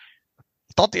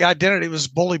thought the identity was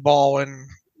bully ball, and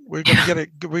we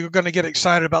were going to get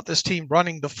excited about this team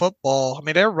running the football. I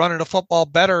mean, they're running the football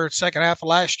better second half of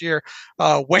last year,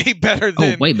 way better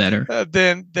than way better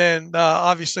than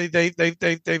obviously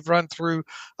they've run through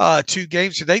 2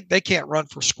 games. So they can't run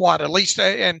for squat at least,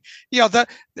 and that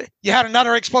you had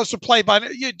another explosive play, but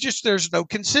there's no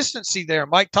consistency there.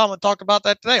 Mike Tomlin talked about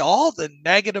that today. All the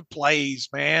negative plays,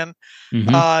 man,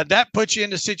 that puts you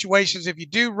into situations. If you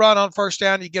do run on first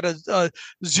down, you get a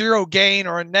 0 gain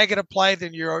or a negative play,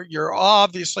 then you're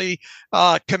obviously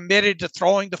committed to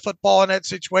throwing the football in that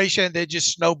situation. It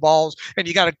just snowballs, and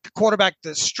you got a quarterback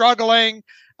that's struggling.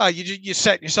 You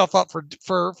set yourself up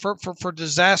for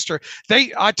disaster.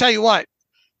 I tell you what,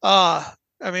 I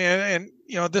mean, and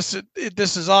this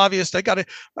is obvious. They got to.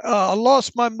 I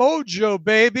lost my mojo,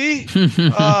 baby.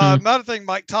 Another thing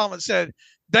Mike Tomlin said,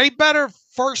 they better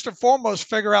first and foremost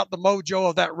figure out the mojo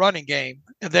of that running game,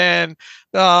 and then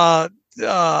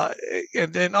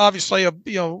obviously,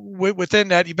 within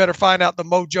that, you better find out the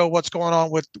mojo, what's going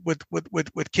on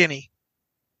with Kenny.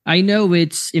 I know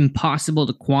it's impossible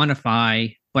to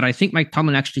quantify, but I think Mike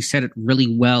Tomlin actually said it really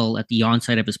well at the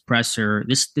onset of his presser.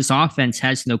 This offense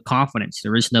has no confidence.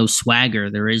 There is no swagger.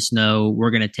 There is no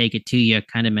 "we're going to take it to you"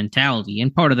 kind of mentality.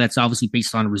 And part of that's obviously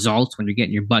based on results. When you're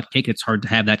getting your butt kicked, it's hard to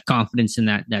have that confidence and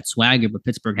that swagger. But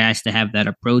Pittsburgh has to have that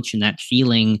approach and that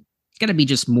feeling. It's got to be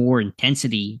just more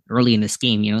intensity early in this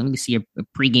game. Let me see a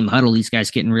pregame huddle. These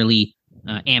guys getting really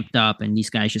amped up, and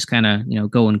these guys just kind of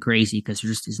going crazy because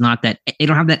there just is not that. They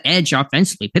don't have that edge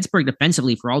offensively. Pittsburgh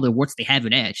defensively, for all their warts, they have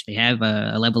an edge. They have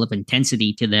a level of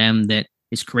intensity to them that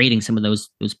is creating some of those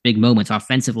big moments.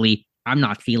 Offensively, I'm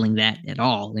not feeling that at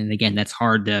all. And again, that's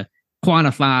hard to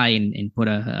quantify and put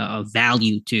a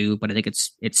value to, but I think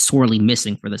it's sorely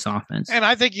missing for this offense. And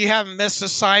I think you have missed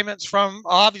assignments from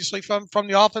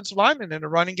the offensive linemen in the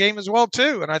running game as well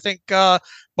too. And I think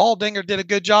Baldinger did a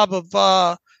good job of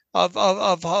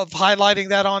highlighting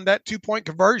that on that 2-point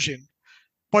conversion.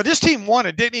 But this team won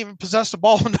it, didn't even possess the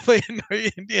ball in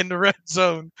the red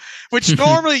zone, which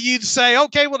normally you'd say,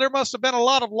 okay, well, there must have been a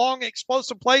lot of long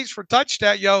explosive plays for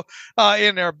touchdown,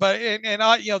 in there. But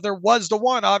there was the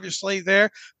one obviously there,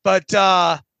 but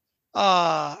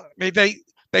maybe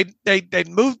they'd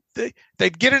move.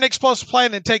 They'd get an explosive play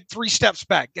and then take 3 steps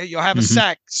back. You'll have a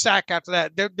sack after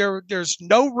that. There's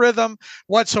no rhythm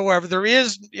whatsoever. There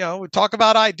is, we talk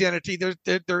about identity. There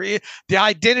is, the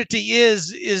identity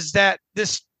is that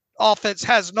this offense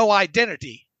has no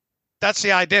identity. That's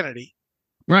the identity.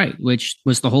 Right, which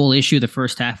was the whole issue the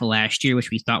first half of last year,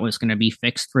 which we thought was going to be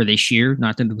fixed for this year.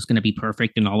 Not that it was going to be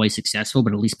perfect and always successful,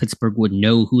 but at least Pittsburgh would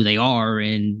know who they are.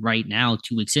 And right now,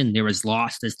 2 weeks in, they're as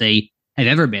lost as they have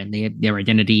ever been. They had their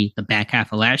identity the back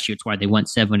half of last year. It's why they went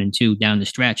 7-2 down the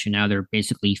stretch, and now they're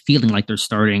basically feeling like they're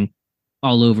starting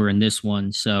all over in this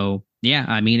one. So yeah,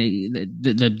 I mean,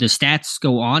 the stats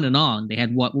go on and on. They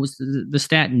had what was the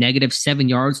stat? -7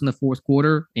 yards in the fourth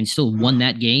quarter, and still won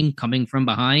that game coming from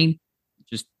behind.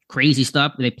 Just crazy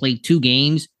stuff. They played 2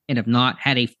 games and have not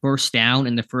had a first down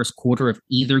in the first quarter of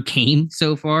either game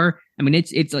so far. I mean,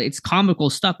 it's comical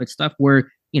stuff. It's stuff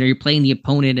where you're playing the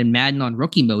opponent in Madden on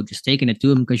rookie mode, just taking it to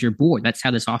them because you're bored. That's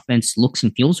how this offense looks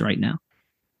and feels right now.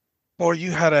 Boy,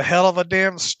 you had a hell of a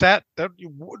damn stat that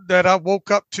I woke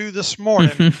up to this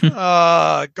morning.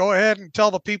 Go ahead and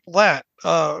tell the people that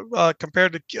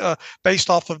compared to based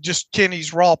off of just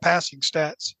Kenny's raw passing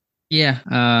stats.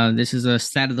 Yeah, this is a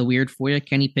stat of the weird for you.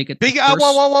 Kenny Pickett. Wait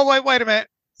a minute.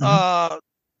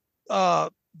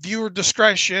 Viewer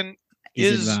discretion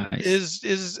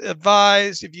is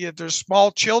advised. If there's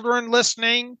small children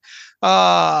listening,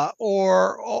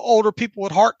 or older people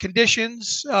with heart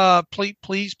conditions,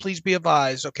 please be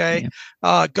advised. Okay.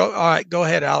 Yeah. Go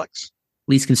ahead, Alex.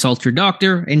 Please consult your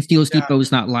doctor. And Steelers Depot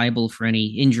is not liable for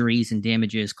any injuries and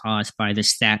damages caused by the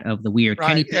stat of the weird.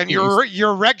 Right. And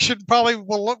your erection probably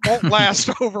won't last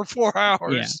over 4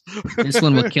 hours. Yeah. This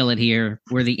one will kill it here.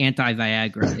 Where the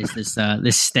anti-Viagra is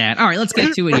this stat. All right, let's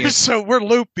get to it here. So we're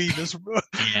loopy.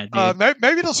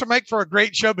 Maybe this will make for a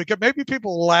great show because maybe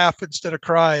people will laugh instead of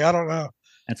cry. I don't know.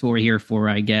 That's what we're here for,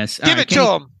 I guess. Give it to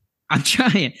him. I'm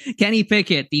trying. Kenny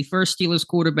Pickett, the first Steelers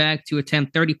quarterback to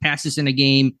attempt 30 passes in a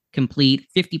game, complete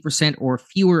 50% or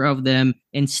fewer of them,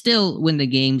 and still win the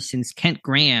game since Kent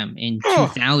Graham in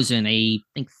 2000, I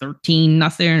think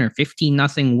 13-0 or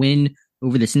 15-0 win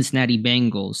over the Cincinnati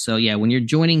Bengals. So yeah, when you're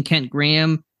joining Kent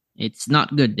Graham, it's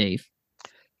not good, Dave.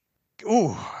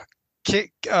 Ooh,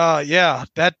 yeah,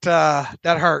 that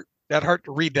hurt. That hurt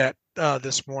to read that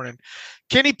this morning.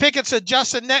 Kenny Pickett's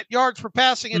adjusted net yards per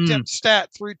passing attempt stat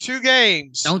through 2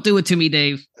 games. Don't do it to me,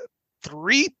 Dave.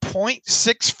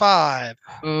 3.65.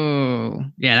 Oh,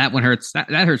 yeah, that one hurts. That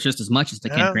hurts just as much as the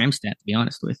Kent Graham stat, to be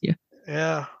honest with you.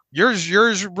 Yeah.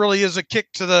 Yours really is a kick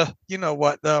to the, you know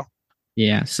what, though.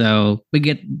 Yeah, so we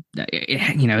get,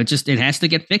 it has to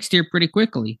get fixed here pretty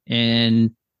quickly.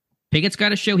 And Pickett's got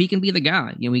to show he can be the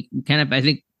guy. We kind of, I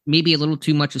think, maybe a little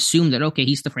too much assume that, okay,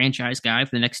 he's the franchise guy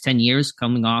for the next 10 years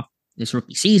coming off this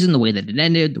rookie season, the way that it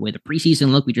ended, the way the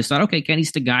preseason looked. We just thought, okay,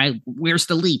 Kenny's the guy. Where's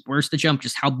the leap? Where's the jump?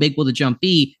 Just how big will the jump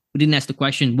be? We didn't ask the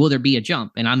question, will there be a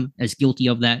jump? And I'm as guilty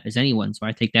of that as anyone. So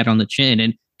I take that on the chin.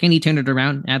 And can he turn it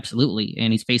around? Absolutely.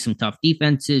 And he's faced some tough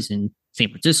defenses in San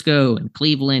Francisco and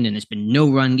Cleveland, and there's been no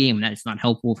run game. And that's not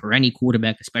helpful for any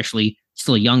quarterback, especially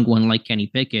still a young one like Kenny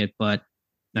Pickett. But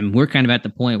we're kind of at the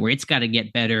point where it's got to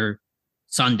get better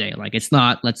Sunday. Like, it's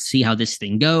not, let's see how this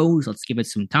thing goes. Let's give it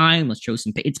some time. Let's show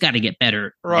some, it's got to get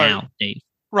better now, Dave.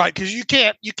 Right. Because you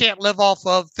can't live off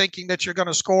of thinking that you're going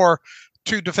to score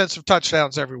 2 defensive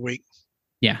touchdowns every week.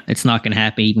 Yeah. It's not going to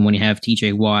happen even when you have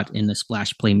TJ Watt and the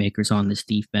splash playmakers on this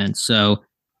defense. So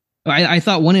I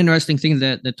thought one interesting thing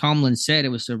that Tomlin said, it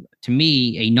was to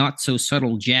me, a not so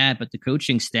subtle jab at the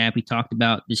coaching staff. He talked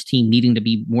about this team needing to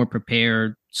be more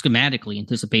prepared schematically,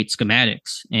 anticipate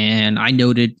schematics. And I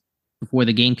noted before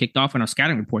the game kicked off on our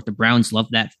scouting report, the Browns love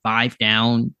that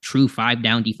 5-down, true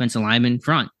 5-down defensive lineman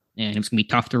front. And it was going to be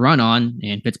tough to run on,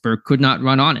 and Pittsburgh could not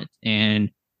run on it. And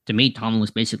to me, Tomlin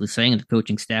was basically saying that the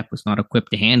coaching staff was not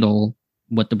equipped to handle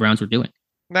what the Browns were doing.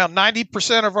 Now,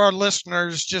 90% of our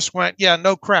listeners just went, yeah,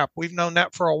 no crap. We've known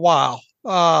that for a while.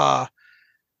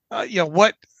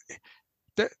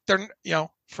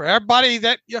 For everybody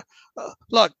that,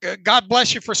 look, God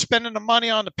bless you for spending the money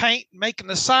on the paint and making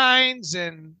the signs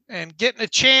and getting a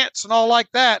chance and all like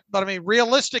that. But I mean,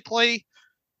 realistically,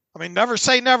 never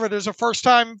say never. There's a first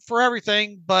time for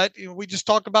everything. But we just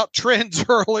talked about trends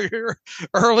earlier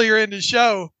in the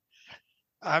show.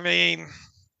 I mean,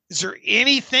 is there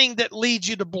anything that leads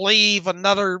you to believe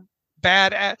another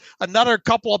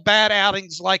couple of bad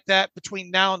outings like that between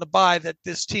now and the bye that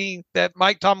this team, that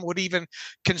Mike Tomlin would even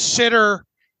consider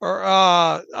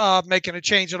or making a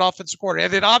change at offensive coordinator?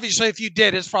 And then obviously, if you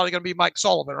did, it's probably going to be Mike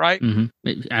Sullivan, right?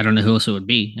 Mm-hmm. I don't know who else it would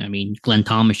be. I mean, Glenn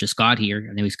Thomas just got here.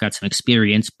 I know he's got some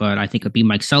experience, but I think it'd be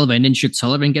Mike Sullivan. And should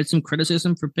Sullivan get some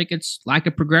criticism for Pickett's lack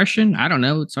of progression? I don't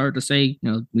know. It's hard to say.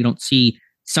 We don't see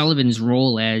Sullivan's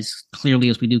role as clearly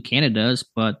as we do Canada's,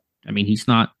 but I mean, he's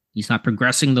not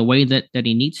progressing the way that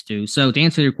he needs to. So to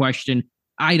answer your question,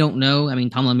 I don't know. I mean,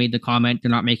 Tomlin made the comment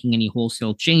they're not making any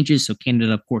wholesale changes. So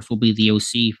Canada, of course, will be the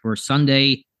OC for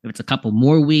Sunday. If it's a couple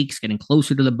more weeks, getting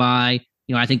closer to the bye,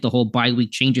 I think the whole bye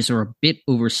week changes are a bit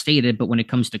overstated. But when it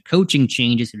comes to coaching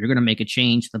changes, if you're going to make a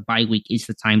change, the bye week is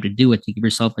the time to do it, to give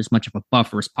yourself as much of a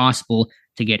buffer as possible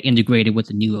to get integrated with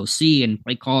the new OC and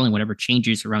play calling, whatever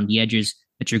changes around the edges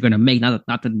that you're going to make. Not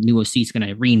that the new OC is going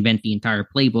to reinvent the entire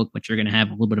playbook, but you're going to have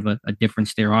a little bit of a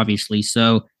difference there, obviously.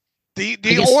 So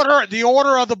the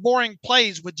order of the boring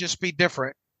plays would just be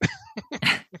different.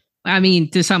 I mean,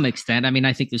 to some extent. I mean,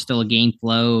 I think there's still a game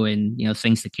flow and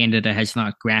things that Canada has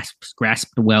not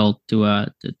grasped well to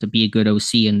be a good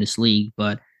OC in this league.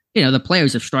 But the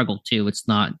players have struggled too. It's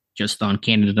not just on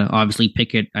Canada. Obviously,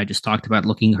 Pickett, I just talked about,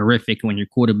 looking horrific when your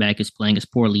quarterback is playing as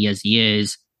poorly as he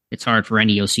is. It's hard for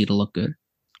any OC to look good.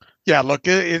 Yeah, look,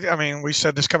 we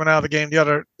said this coming out of the game the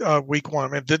other week one. I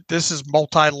mean, this is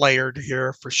multi-layered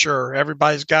here for sure.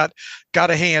 Everybody's got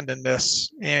a hand in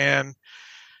this. And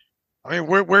I mean,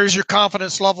 where's your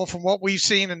confidence level from what we've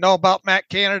seen and know about Matt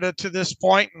Canada to this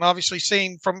point, and obviously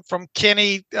seeing from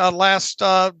Kenny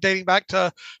dating back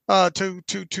to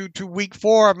week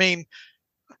 4. I mean,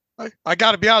 I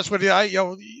got to be honest with you.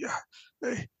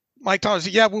 Mike Thomas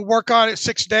said, yeah, we'll work on it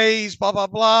 6 days, blah, blah,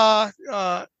 blah.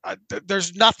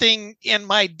 There's nothing in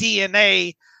my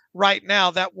DNA right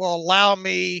now that will allow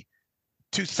me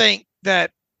to think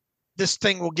that this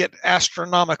thing will get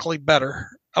astronomically better.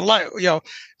 Running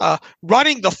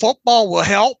the football will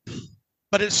help,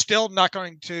 but it's still not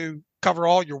going to cover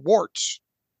all your warts.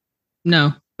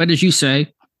 No, but as you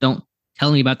say, don't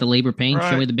tell me about the labor pain. Right.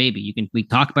 Show me the baby. We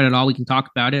talk about it all. We can talk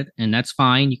about it, and that's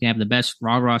fine. You can have the best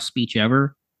rah-rah speech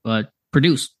ever, but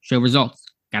produce, show results.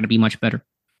 Got to be much better.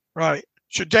 Right.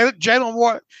 Should Jalen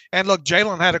what? And look,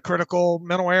 Jalen had a critical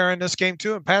mental error in this game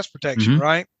too in pass protection,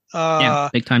 right? Yeah,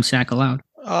 big time sack allowed.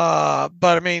 But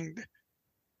I mean,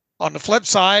 on the flip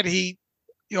side,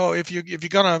 if you're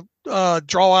gonna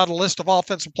draw out a list of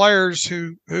offensive players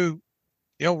who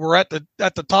were at the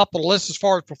top of the list as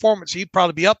far as performance, he'd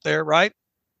probably be up there, right?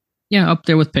 Yeah, up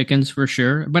there with Pickens for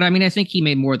sure. But I mean, I think he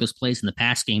made more of those plays in the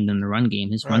pass game than the run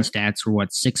game. His run stats were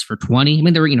 6 for 20. I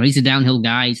mean, he's a downhill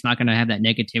guy. He's not going to have that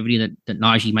negativity that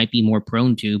Najee might be more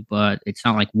prone to, but it's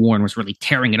not like Warren was really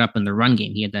tearing it up in the run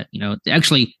game. He had that,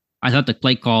 actually, I thought the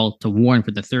play call to Warren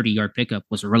for the 30-yard pickup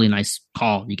was a really nice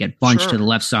call. You get bunched to the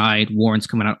left side. Warren's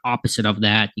coming out opposite of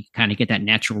that. You kind of get that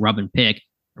natural rub and pick.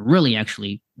 Really,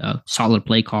 actually, solid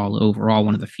play call overall,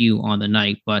 one of the few on the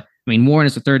night. But I mean, Warren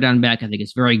as a third down back, I think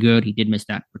is very good. He did miss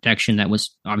that protection. That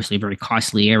was obviously a very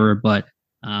costly error, but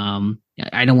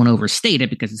I don't want to overstate it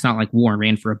because it's not like Warren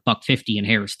ran for $150 and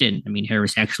Harris didn't. I mean,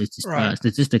 Harris actually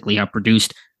statistically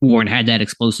outproduced. Warren had that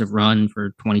explosive run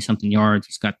for 20-something yards.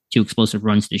 He's got 2 explosive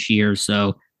runs this year,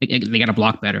 so they got to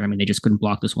block better. I mean, they just couldn't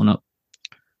block this one up.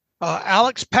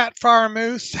 Alex Pat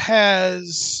Freiermuth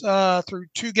has, through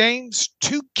 2 games,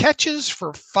 2 catches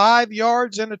for 5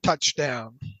 yards and a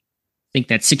touchdown. I think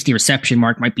that 60 reception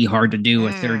mark might be hard to do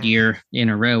a third year in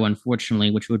a row, unfortunately,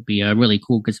 which would be really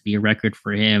cool because it'd be a record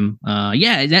for him.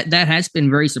 That has been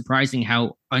very surprising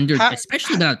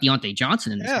especially without Deontay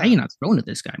Johnson in this. How are you not throwing at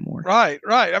this guy more? Right.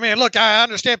 I mean, look, I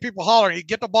understand people hollering, you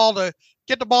get the ball to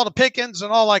Pickens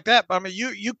and all like that. But I mean,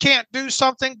 you can't do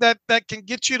something that can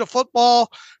get you the football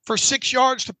for 6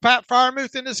 yards to Pat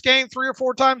Freiermuth in this game 3 or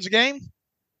 4 times a game.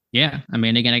 Yeah. I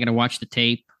mean, again, I got to watch the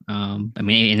tape. And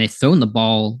they've thrown the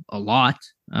ball a lot.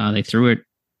 They threw it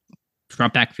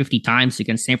drop back 50 times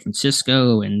against San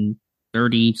Francisco and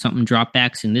 30 something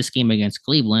dropbacks in this game against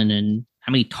Cleveland. And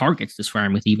how many targets does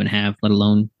Freiermuth even have, let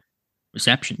alone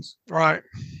receptions? Right.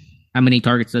 How many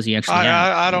targets does he actually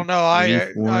have? I don't know.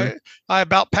 I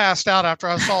about passed out after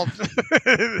I saw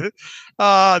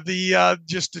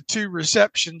just the 2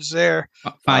 receptions there.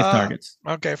 5 targets.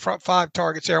 Okay, 5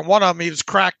 targets there. And one of them he was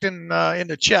cracked in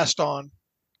the chest on.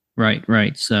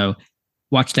 Right. So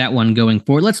watch that one going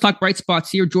forward. Let's talk bright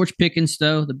spots here. George Pickens,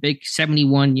 though, the big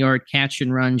 71-yard catch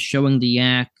and run, showing the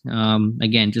yak.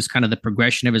 Again, just kind of the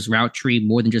progression of his route tree,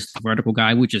 more than just the vertical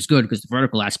guy, which is good because the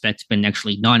vertical aspect's been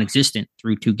actually non-existent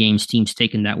through 2 games. Teams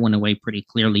taking that one away pretty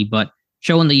clearly. But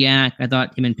showing the yak, I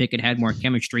thought him and Pickett had more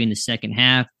chemistry in the second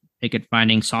half. Pickett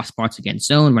finding soft spots against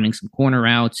zone, running some corner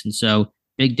routes. And so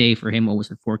big day for him. What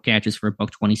was it? 4 catches for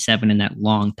 $127 and that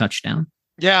long touchdown.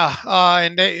 Yeah,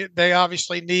 and they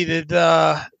obviously needed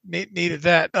that.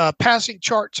 Passing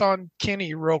charts on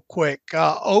Kenny real quick.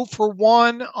 0 for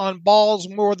 1 on balls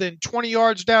more than 20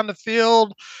 yards down the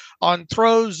field. On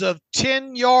throws of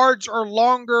 10 yards or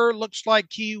longer, looks like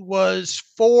he was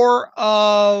 4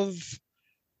 of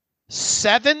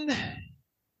 7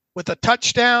 with a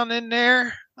touchdown in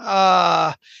there.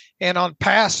 And on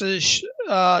passes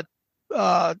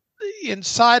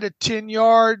inside of 10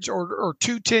 yards or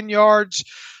 10 yards,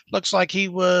 looks like he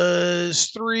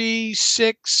was 3,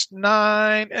 6,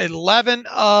 9, 11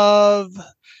 of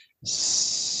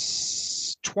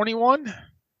 21.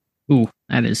 Ooh,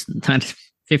 that's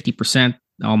 50%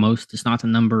 almost. It's not the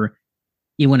number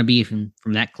you want to be from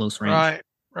that close range.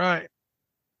 Right.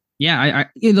 Yeah,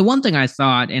 the one thing I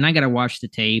thought, and I got to watch the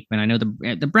tape, and I know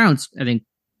the Browns, I think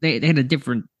they had a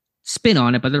different spin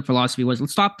on it, but their philosophy was,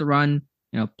 let's stop the run,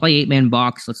 play 8-man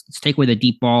box. Let's take away the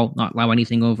deep ball, not allow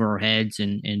anything over our heads.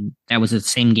 And that was the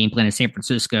same game plan in San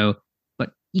Francisco.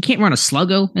 But you can't run a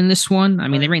sluggo in this one. I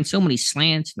mean, they ran so many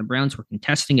slants, and the Browns were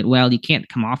contesting it well. You can't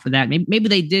come off of that. Maybe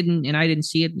they didn't, and I didn't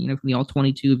see it, from the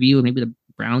all-22 view. Maybe the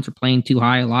Browns were playing too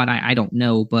high a lot. I don't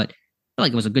know, but I feel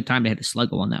like it was a good time to hit a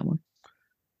sluggo on that one.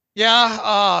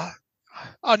 Yeah,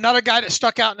 another guy that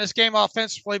stuck out in this game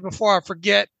offensively before I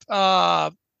forget,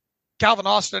 Calvin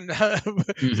Austin,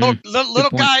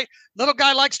 little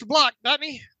guy likes to block, doesn't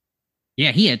he?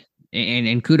 Yeah, he had,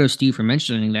 and kudos to you for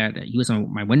mentioning that. He was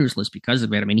on my winners list because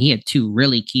of it. I mean, he had 2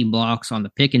 really key blocks on the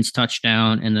Pickens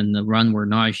touchdown and then the run where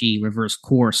Najee reverse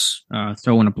course,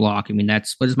 throwing a block. I mean,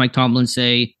 that's, what does Mike Tomlin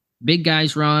say? Big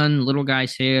guys run, little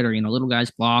guys hit, or, little guys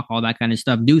block, all that kind of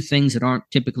stuff. Do things that aren't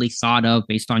typically thought of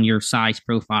based on your size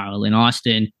profile. And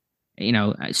Austin,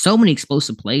 so many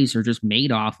explosive plays are just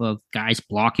made off of guys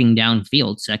blocking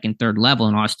downfield, second, third level,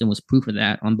 and Austin was proof of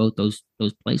that on both those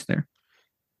plays there.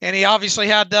 And he obviously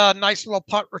had a nice little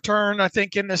punt return, I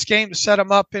think, in this game to set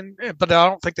him up. But I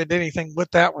don't think they did anything with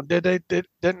that one, did they?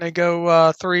 Didn't they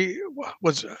go three?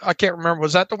 I can't remember.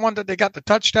 Was that the one that they got the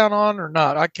touchdown on or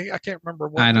not? I can't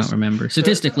remember. I don't remember.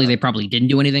 Statistically, they probably didn't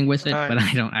do anything with it, but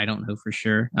I don't know for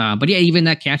sure. But yeah, even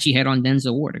that catch he had on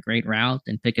Denzel Ward, a great route,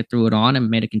 and Pickett threw it on and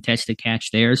made a contested catch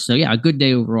there. So yeah, a good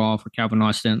day overall for Calvin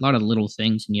Austin. A lot of little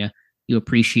things, and you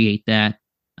appreciate that.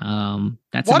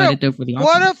 That's about it though for the offense.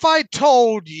 What if I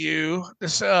told you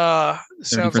this sounds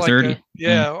like 30?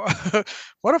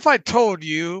 What if I told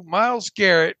you Myles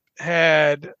Garrett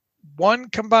had one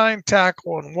combined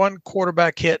tackle and one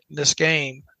quarterback hit in this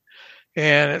game,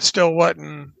 and it still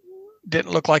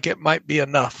didn't look like it might be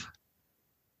enough?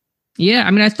 Yeah,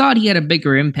 I mean, I thought he had a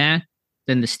bigger impact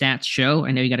than the stats show.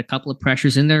 I know he got a couple of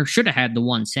pressures in there. Should have had the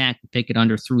one sack to pick it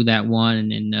under through that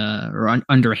one, or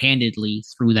underhandedly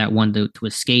through that one to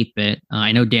escape it.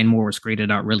 I know Dan Moore was graded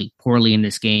out really poorly in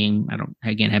this game.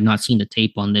 Have not seen the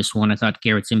tape on this one. I thought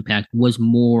Garrett's impact was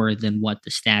more than what the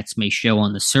stats may show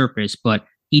on the surface, but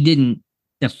he didn't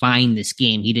define this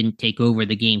game. He didn't take over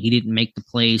the game. He didn't make the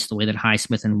plays the way that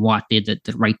Highsmith and Watt did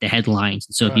to write the headlines.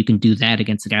 And so if you can do that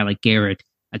against a guy like Garrett,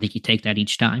 I think you take that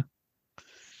each time.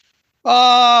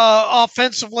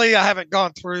 Offensively, I haven't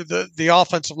gone through the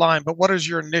offensive line, but what is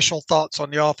your initial thoughts on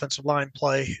the offensive line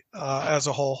play as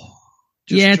a whole?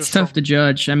 It's tough to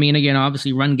judge. I mean, again,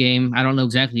 obviously run game, I don't know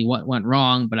exactly what went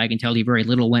wrong, but I can tell you very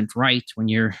little went right when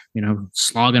you're,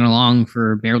 slogging along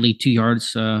for barely 2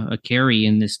 yards a carry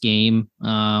in this game.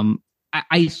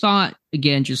 I thought,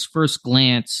 again, just first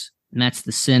glance, and that's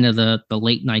the sin of the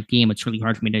late night game. It's really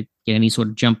hard for me to get any sort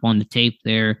of jump on the tape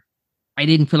there. I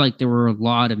didn't feel like there were a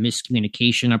lot of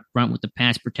miscommunication up front with the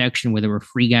pass protection where there were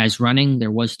free guys running.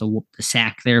 There was the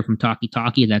sack there from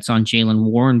Taki, that's on Jalen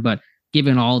Warren. But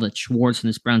given all that Schwartz and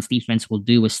this Browns defense will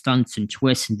do with stunts and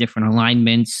twists and different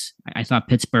alignments, I thought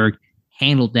Pittsburgh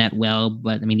handled that well.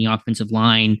 But, I mean, the offensive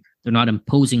line, they're not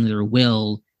imposing their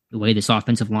will the way this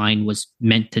offensive line was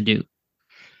meant to do.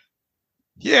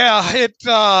 Yeah,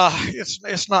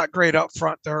 it's not great up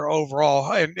front there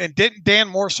overall. And didn't Dan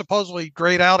Moore supposedly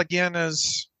grade out again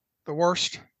as the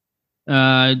worst?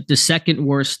 The second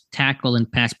worst tackle in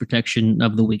pass protection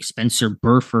of the week, Spencer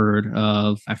Burford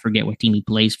of, I forget what team he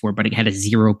plays for, but it had a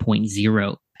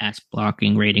 0.0 pass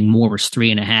blocking rating. Moore was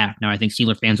 3.5. Now, I think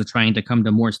Steeler fans are trying to come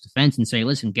to Moore's defense and say,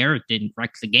 listen, Garrett didn't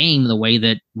wreck the game the way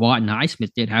that Watt and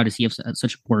Highsmith did. How does he have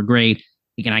such a poor grade?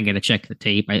 Again, I got to check the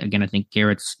tape. I think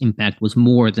Garrett's impact was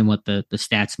more than what the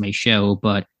stats may show,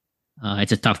 but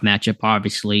it's a tough matchup,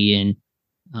 obviously, and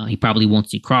he probably won't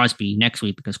see Crosby next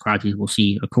week because Crosby will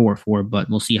see a core for, but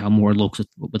we'll see how Moore looks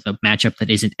with a matchup that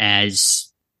isn't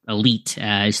as elite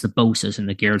as the Bosa's and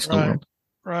the Garrett's of the world.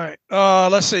 Right.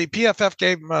 Let's see. PFF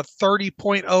gave him a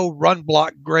 30.0 run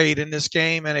block grade in this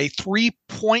game and a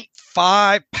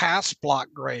 3.5 pass block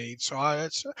grade. So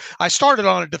I started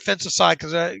on a defensive side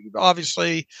because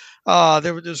obviously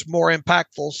there was just more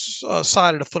impactful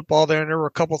side of the football there, and there were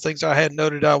a couple of things I had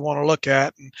noted I want to look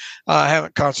at, and I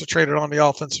haven't concentrated on the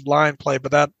offensive line play,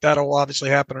 but that'll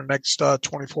obviously happen in the next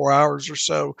 24 hours or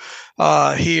so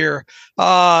here.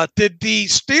 Did the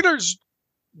Steelers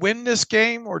win this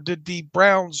game, or did the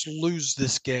Browns lose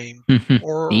this game?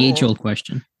 The age-old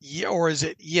question. Yeah, or is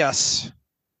it yes?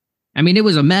 I mean, it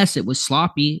was a mess. It was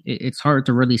sloppy. It's hard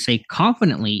to really say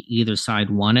confidently either side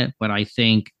won it, but I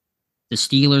think the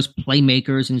Steelers'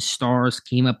 playmakers and stars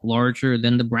came up larger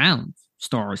than the Browns'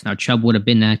 stars. Now, Chubb would have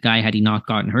been that guy had he not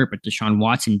gotten hurt, but Deshaun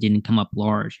Watson didn't come up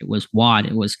large. It was Watt.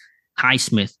 It was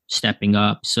Highsmith stepping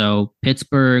up. So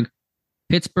Pittsburgh,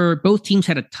 both teams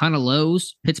had a ton of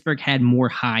lows. Pittsburgh had more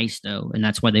highs, though, and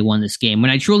that's why they won this game.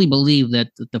 And I truly believe that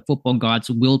the football gods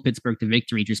willed Pittsburgh to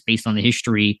victory just based on the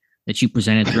history that you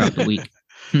presented throughout the week.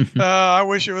 I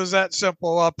wish it was that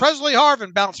simple. Presley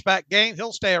Harvin bounced back game.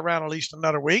 He'll stay around at least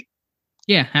another week.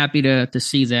 Yeah, happy to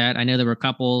see that. I know there were a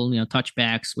couple,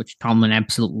 touchbacks, which Tomlin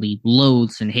absolutely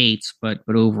loathes and hates, but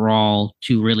overall,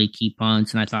 2 really key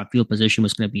punts. And I thought field position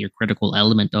was going to be a critical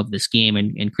element of this game.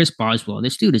 And Chris Boswell,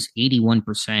 this dude is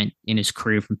 81% in his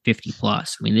career from 50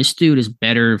 plus. I mean, this dude is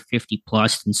better 50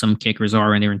 plus than some kickers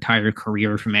are in their entire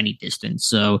career from any distance.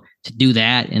 So to do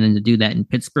that, and then to do that in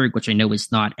Pittsburgh, which I know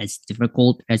is not as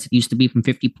difficult as it used to be from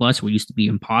 50 plus, where it used to be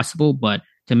impossible, but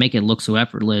to make it look so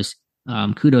effortless,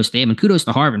 kudos to him, and kudos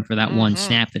to Harvin for that one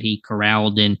snap that he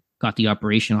corralled and got the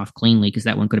operation off cleanly, because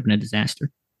that one could have been a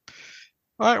disaster.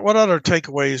 All right, what other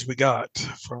takeaways we got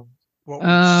from what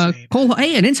we've seen? Cole,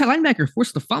 hey, an inside linebacker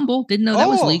forced the fumble. Didn't know that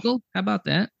was legal. How about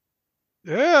that?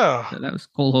 Yeah. That was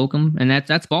Cole Holcomb, and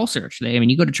that's ball search.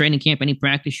 You go to training camp, any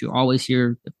practice, you always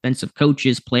hear defensive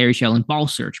coaches, players yelling ball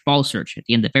search at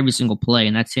the end of every single play,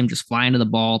 and that's him just flying to the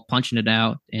ball, punching it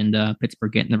out, and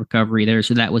Pittsburgh getting the recovery there.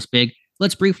 So that was big.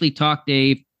 Let's briefly talk,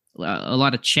 Dave. A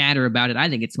lot of chatter about it. I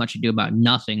think it's much ado about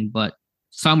nothing, but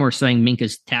some were saying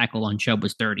Minka's tackle on Chubb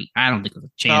was dirty. I don't think there's a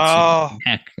chance. No.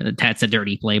 Heck, that's a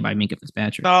dirty play by Minka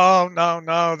Fitzpatrick. No.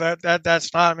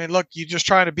 That's not. I mean, look, you're just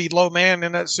trying to be low man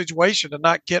in that situation and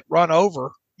not get run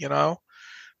over. No,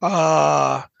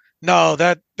 that's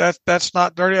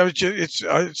not dirty. It's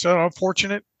an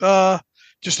unfortunate,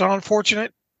 just an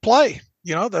unfortunate play.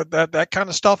 That kind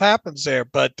of stuff happens there.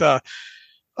 But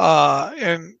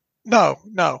and no,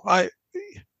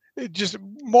 it just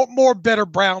more better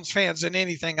Browns fans than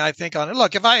anything, I think, on it.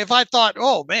 Look, if I thought,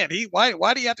 oh man,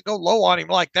 why do you have to go low on him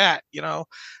like that?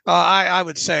 I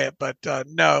would say it, but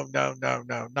no,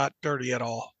 not dirty at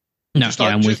all. No,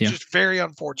 I'm with you. Just very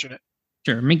unfortunate.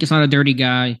 Sure, Minka's not a dirty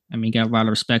guy. Got a lot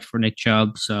of respect for Nick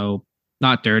Chubb, so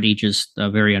not dirty, just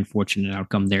a very unfortunate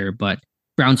outcome there. But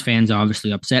Browns fans are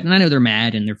obviously upset, and I know they're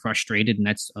mad and they're frustrated, and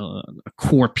that's a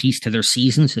core piece to their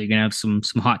season. So you're gonna have some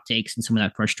hot takes and some of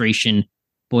that frustration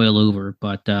boil over,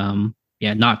 but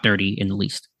not dirty in the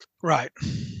least. Right.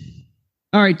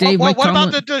 All right, Dave. What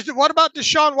about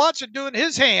Deshaun Watson doing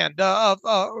his hand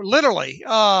literally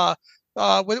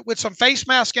with some face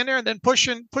mask in there and then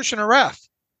pushing a ref?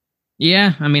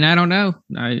 Yeah, I don't know.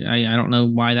 I don't know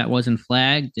why that wasn't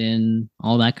flagged and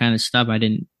all that kind of stuff. I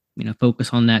didn't focus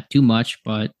on that too much,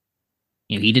 but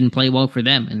he didn't play well for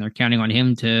them, and they're counting on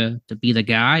him to be the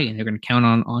guy, and they're going to count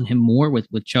on him more with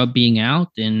Chubb being out,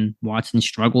 and Watson's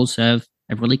struggles have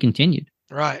really continued.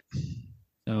 Right.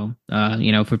 So,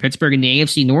 for Pittsburgh in the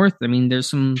AFC North, there's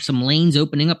some lanes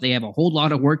opening up. They have a whole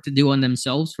lot of work to do on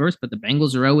themselves first, but the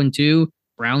Bengals are 0-2.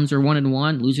 Browns are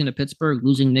 1-1, losing to Pittsburgh,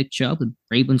 losing Nick Chubb. The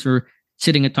Ravens are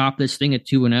sitting atop this thing at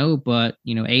 2-0, but,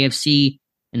 AFC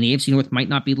and the AFC North might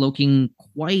not be looking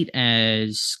quite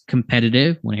as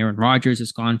competitive when Aaron Rodgers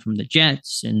has gone from the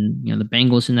Jets and, the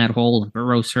Bengals in that hole and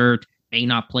Burrow's hurt, may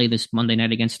not play this Monday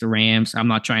night against the Rams. I'm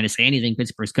not trying to say anything.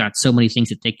 Pittsburgh's got so many things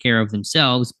to take care of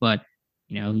themselves, but,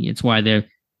 it's why the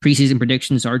preseason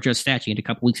predictions are just that. You get a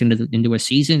couple weeks into a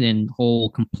season and the whole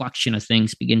complexion of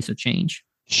things begins to change.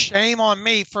 Shame on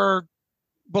me for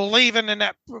believing in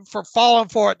that, for falling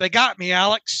for it. They got me,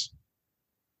 Alex.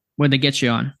 What'd they get you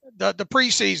on? The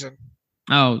preseason.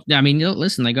 Oh,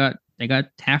 listen, they got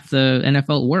half the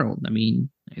NFL world.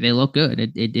 They look good.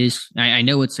 It is. I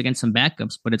know it's against some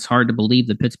backups, but it's hard to believe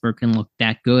that Pittsburgh can look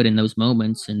that good in those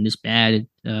moments and this bad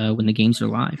when the games are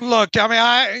live. Look,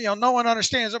 no one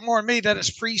understands it more than me that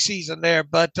it's preseason there,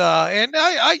 but and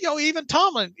I even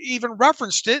Tomlin even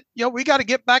referenced it. We got to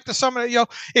get back to some of it.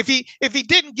 If he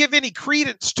didn't give any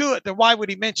credence to it, then why would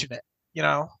he mention it?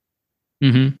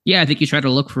 Mm-hmm. Yeah, I think you try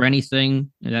to look for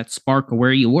anything that spark of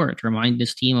where you were to remind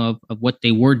this team of what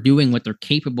they were doing, what they're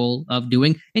capable of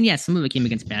doing. And yeah, some of it came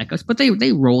against backups, but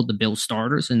they rolled the Bills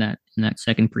starters in that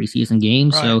second preseason game.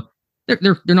 Right. So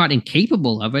they're not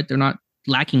incapable of it. They're not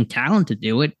lacking talent to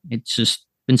do it. It's just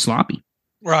been sloppy.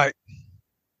 Right.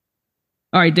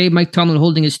 All right, Dave. Mike Tomlin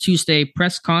holding his Tuesday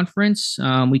press conference.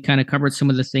 We kind of covered some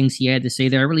of the things he had to say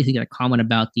there. I really think that comment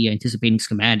about the anticipating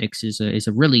schematics is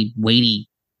a really weighty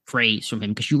phrase from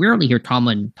him, because you rarely hear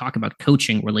Tomlin talk about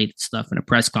coaching related stuff in a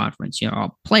press conference.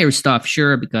 Player stuff,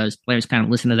 sure, because players kind of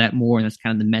listen to that more, and that's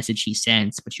kind of the message he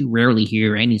sends. But you rarely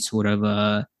hear any sort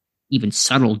of even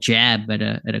subtle jab at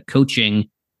a coaching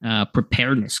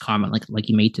preparedness comment like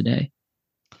he made today.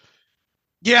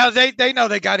 Yeah, they know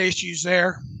they got issues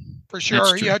there for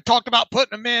sure. Talked about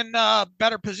putting them in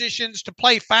better positions to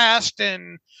play fast,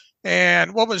 and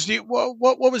what was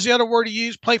the other word he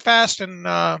used? Play fast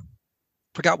and.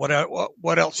 Forgot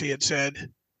what else he had said.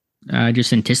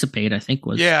 Just anticipate, I think,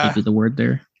 was maybe the word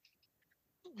there.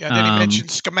 Yeah, then he mentioned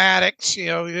schematics.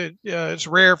 It's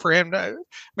rare for him to.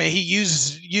 He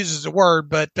uses the word,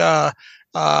 but and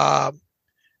I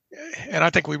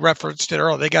think we referenced it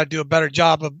earlier. They got to do a better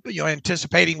job of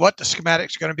anticipating what the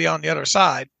schematics are going to be on the other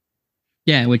side.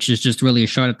 Yeah, which is just really a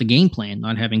shot at the game plan,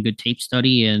 not having good tape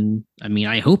study. And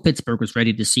I hope Pittsburgh was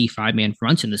ready to see 5-man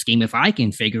fronts in this game. If I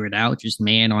can figure it out, just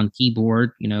man on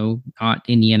keyboard, not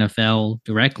in the NFL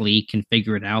directly can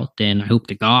figure it out, then I hope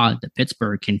to God that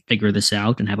Pittsburgh can figure this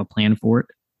out and have a plan for it.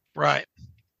 Right.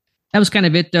 That was kind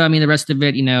of it, though. The rest of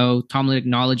it, Tomlin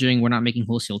acknowledging we're not making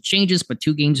wholesale changes, but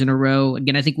 2 games in a row.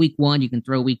 Again, I think week 1, you can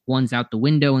throw week 1s out the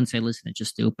window and say, listen, it's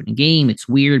just the opening game. It's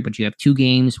weird, but you have 2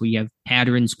 games where you have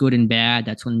patterns, good and bad.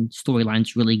 That's when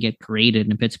storylines really get created,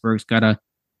 and Pittsburgh's got to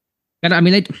And I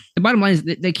mean, the bottom line is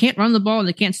they can't run the ball and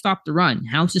they can't stop the run.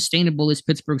 How sustainable is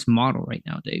Pittsburgh's model right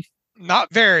now, Dave?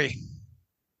 Not very.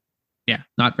 Yeah,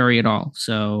 not very at all.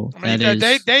 So I mean,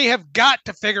 they have got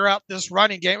to figure out this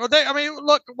running game. Well, I mean,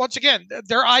 look, once again,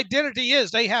 their identity is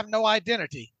they have no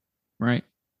identity. Right.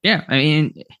 Yeah. I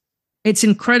mean, it's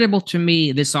incredible to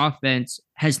me. This offense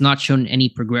has not shown any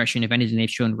progression. If anything, they've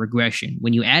shown regression.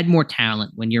 When you add more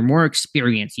talent, when you're more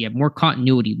experienced, you have more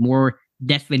continuity, more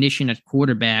definition at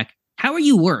quarterback. How are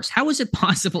you worse? How is it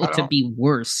possible to be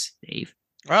worse, Dave?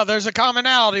 Well, there's a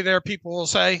commonality there, people will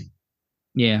say.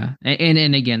 Yeah.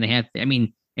 And again, they have, I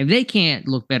mean, if they can't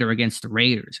look better against the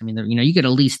Raiders, I mean, you could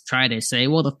at least try to say,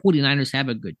 well, the 49ers have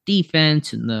a good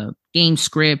defense and the game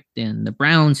script, and the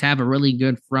Browns have a really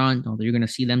good front, although you're going to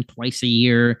see them twice a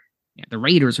year. Yeah, the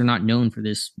Raiders are not known for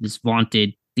this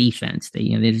vaunted defense. They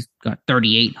just got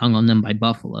 38 hung on them by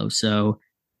Buffalo. So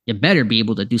you better be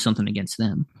able to do something against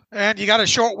them. And you got a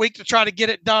short week to try to get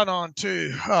it done on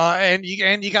too. And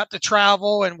you got to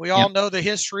travel, and we all know the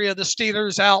history of the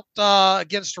Steelers out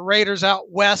against the Raiders out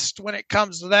west when it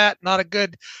comes to that. Not a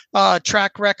good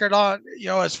track record on,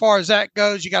 as far as that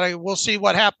goes. We'll see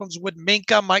what happens with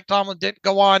Minka. Mike Tomlin didn't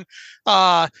go on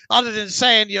other than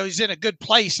saying, he's in a good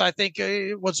place. I think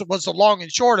it was the long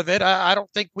and short of it. I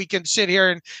don't think we can sit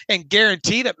here and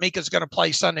guarantee that Minka's going to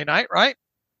play Sunday night, right?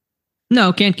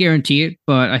 No, can't guarantee it,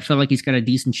 but I feel like he's got a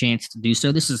decent chance to do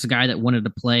so. This is a guy that wanted to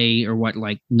play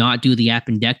not do the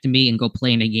appendectomy and go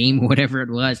play in a game or whatever it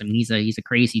was. I mean, he's a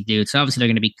crazy dude. So obviously they're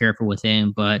going to be careful with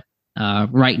him, but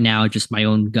right now, just my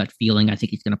own gut feeling, I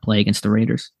think he's going to play against the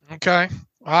Raiders. Okay.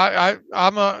 I've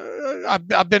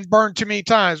been burned too many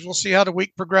times. We'll see how the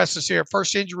week progresses here.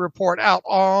 First injury report out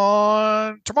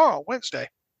on tomorrow, Wednesday.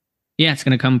 Yeah, it's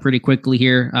going to come pretty quickly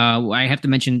here. I have to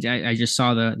mention, I just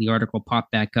saw the article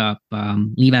pop back up.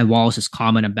 Levi Wallace's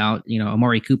comment about,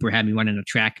 Amari Cooper having run in a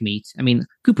track meet. I mean,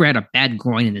 Cooper had a bad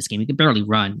groin in this game. He could barely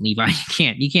run. Levi,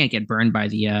 you can't get burned by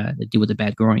the dude with the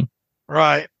bad groin.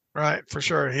 Right, for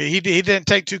sure. He didn't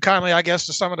take too kindly, I guess,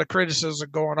 to some of the criticism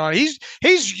going on.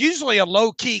 He's usually a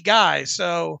low key guy,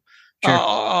 so. Sure.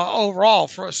 Overall,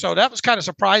 so that was kind of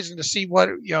surprising to see what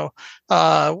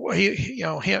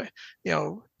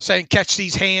saying catch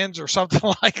these hands or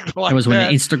something like that. It was when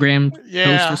the Instagram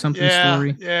post or something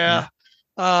story. Yeah.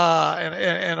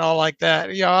 And all like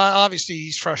that. Obviously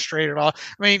he's frustrated. I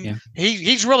mean,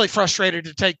 he's really frustrated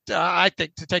to take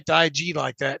the IG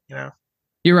like that.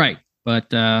 You're right.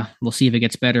 But we'll see if it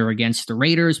gets better against the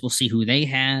Raiders. We'll see who they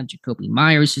have. Jacoby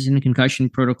Myers is in the concussion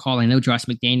protocol. I know Josh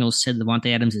McDaniels said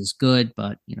Devontae Adams is good,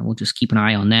 but we'll just keep an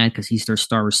eye on that because he's their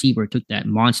star receiver. Took that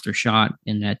monster shot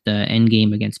in that end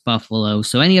game against Buffalo.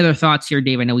 So any other thoughts here,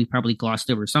 Dave? I know we probably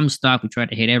glossed over some stuff. We tried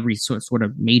to hit every sort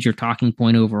of major talking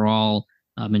point overall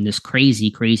in this crazy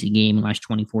game in the last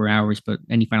 24 hours. But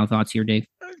any final thoughts here, Dave?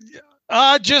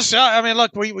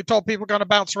 Look, we told people we're going to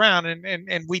bounce around,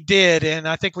 and we did, and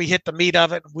I think we hit the meat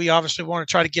of it. We obviously want to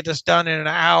try to get this done in an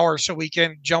hour so we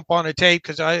can jump on the tape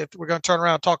because we're going to turn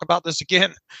around and talk about this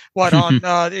again.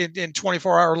 In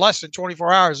 24 hours, less than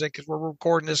 24 hours, because we're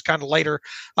recording this kind of later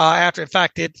after. In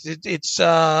fact, it's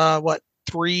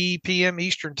 3 p.m.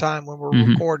 Eastern time when we're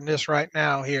recording this right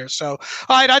now here. So,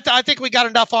 all right, I think we got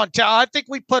enough on tape. I think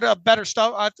we put a better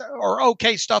stuff or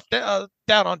okay stuff down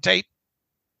on tape.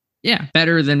 Yeah,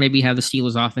 better than maybe how the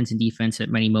Steelers offense and defense at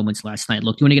many moments last night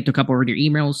looked. Do you want to get to a couple of your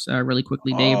emails really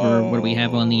quickly, Dave, or what do we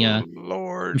have on the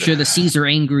Lord. I'm sure the C's are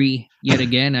angry yet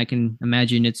again. I can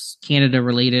imagine it's Canada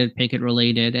related, Pickett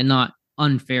related, and not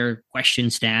unfair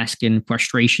questions to ask and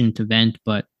frustration to vent,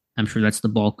 but I'm sure that's the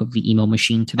bulk of the email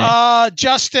machine today.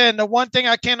 Justin, the one thing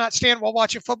I cannot stand while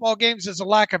watching football games is a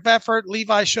lack of effort.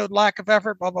 Levi showed lack of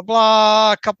effort, blah, blah,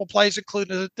 blah. A couple plays,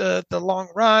 including the long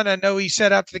run. I know he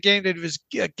said after the game that he was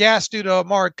gassed due to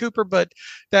Amari Cooper, but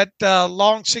that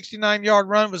long 69-yard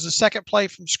run was the second play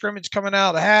from scrimmage coming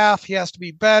out of the half. He has to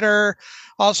be better.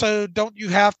 Also, don't you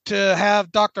have to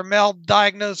have Dr. Mel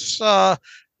diagnose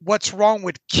what's wrong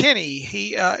with Kenny?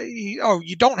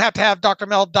 You don't have to have Dr.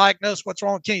 Mel diagnose what's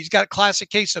wrong with Kenny. He's got a classic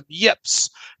case of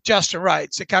yips, Justin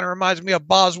writes. It kind of reminds me of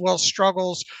Boswell's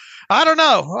struggles. I don't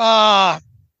know.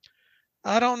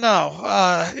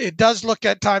 It does look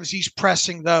at times he's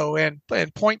pressing, though, and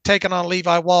point taken on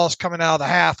Levi Wallace coming out of the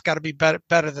half. Got to be better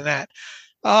than that.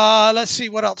 Let's see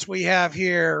what else we have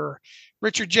here.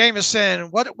 Richard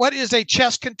Jameson, what is a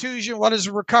chest contusion? What is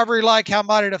the recovery like? How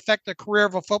might it affect the career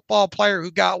of a football player who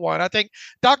got one? I think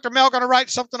Dr. Mel going to write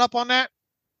something up on that.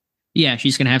 Yeah,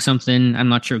 she's going to have something. I'm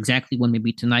not sure exactly when,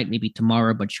 maybe tonight, maybe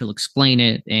tomorrow, but she'll explain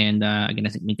it. And again, I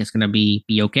think Mika's going to be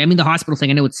okay. I mean, the hospital thing,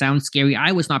 I know it sounds scary.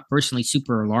 I was not personally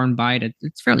super alarmed by it.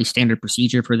 It's fairly standard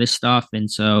procedure for this stuff.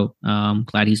 And so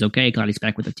glad he's okay. Glad he's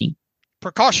back with the team.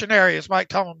 Precautionary, as Mike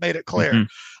Tomlin made it clear.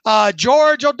 Mm-hmm.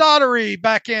 George O'Dottery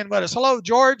back in with us. Hello,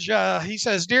 George. He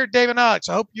says, Dear David and Alex,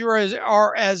 I hope you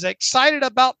are as excited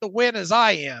about the win as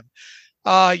I am.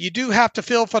 You do have to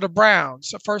feel for the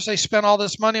Browns. First, they spent all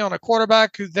this money on a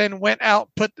quarterback who then went out,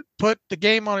 put the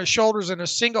game on his shoulders, and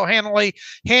single-handedly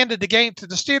handed the game to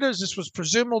the Steelers. This was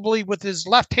presumably with his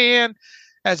left hand,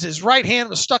 as his right hand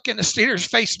was stuck in the Steelers'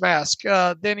 face mask.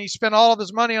 Then he spent all of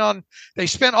his money on. They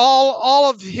spent all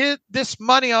of this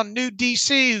money on new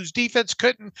DC, whose defense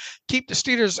couldn't keep the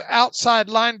Steelers' outside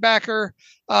linebacker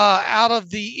out of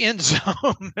the end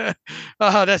zone.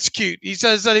 That's cute. He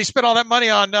says that he spent all that money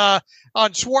on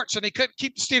Schwartz, and he couldn't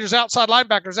keep the Steelers' outside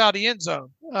linebackers out of the end zone.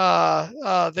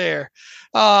 There.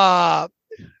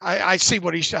 I see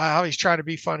how he's trying to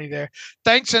be funny there.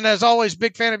 Thanks, and as always,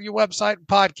 big fan of your website and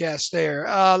podcast there.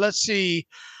 Let's see.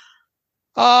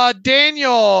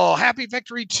 Daniel, happy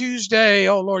Victory Tuesday.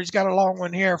 Oh, Lord, he's got a long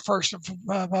one here. First,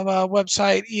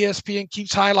 website ESPN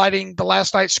keeps highlighting the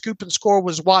last night's scoop and score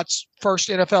was Watt's first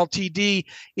NFL TD.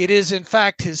 It is, in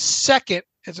fact, his second,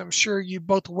 as I'm sure you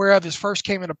both aware of. His first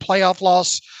came in a playoff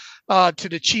loss to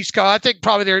the Chiefs. I think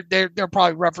probably they're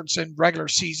probably referencing regular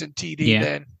season TD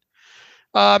then.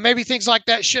 Maybe things like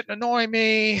that shouldn't annoy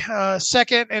me.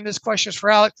 Second, and this question is for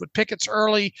Alex, with Pickett's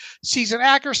early season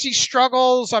accuracy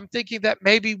struggles, I'm thinking that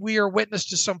maybe we are witness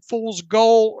to some fool's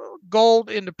gold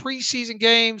in the preseason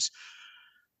games.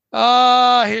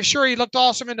 Sure, he looked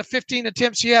awesome in the 15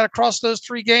 attempts he had across those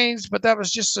 3 games, but that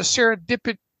was just a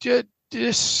serendipitous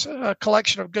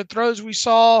collection of good throws we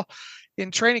saw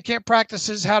in training camp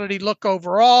practices. How did he look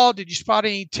overall? Did you spot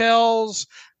any tells?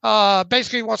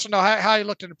 Basically, he wants to know how he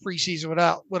looked in the preseason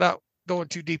without going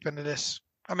too deep into this.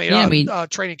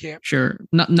 Training camp. Sure.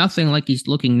 Nothing like he's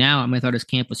looking now. I thought his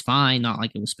camp was fine. Not like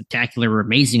it was spectacular or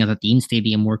amazing. I thought the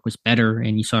in-stadium work was better,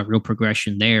 and you saw real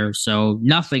progression there. So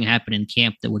nothing happened in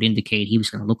camp that would indicate he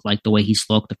was going to look like the way he's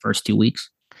looked the first 2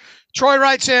 weeks. Troy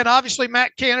writes in, obviously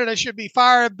Matt Canada should be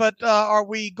fired, but are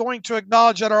we going to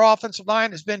acknowledge that our offensive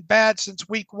line has been bad since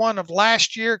week 1 of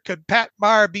last year? Could Pat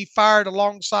Meyer be fired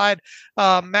alongside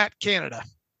Matt Canada?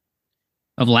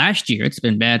 Of last year, it's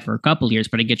been bad for a couple of years,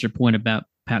 but I get your point about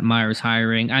Pat Meyer's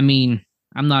hiring. I'm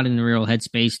not in the real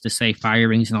headspace to say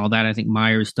firings and all that. I think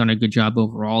Meyer's done a good job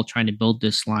overall trying to build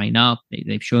this line up.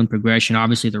 They've shown progression.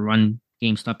 Obviously, the run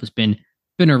game stuff has been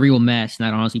a real mess, and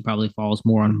that honestly probably falls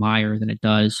more on Meyer than it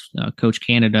does Coach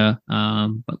Canada.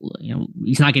 But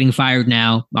he's not getting fired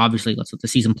now. Obviously, let's let the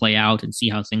season play out and see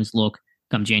how things look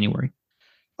come January.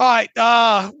 All right,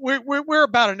 we're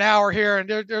about an hour here, and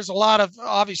there's a lot of,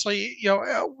 obviously,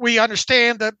 we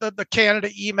understand the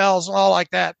Canada emails and all like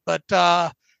that, but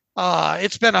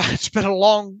it's been a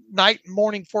long night and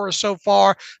morning for us so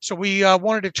far. So we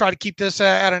wanted to try to keep this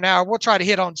at an hour. We'll try to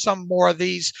hit on some more of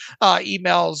these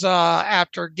emails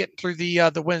after getting through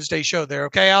the Wednesday show there.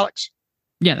 Okay, Alex?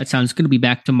 Yeah, that sounds good. To be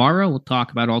back tomorrow. We'll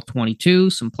talk about all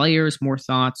 22, some players, more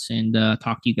thoughts, and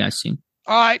talk to you guys soon.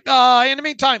 All right. In the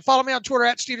meantime, follow me on Twitter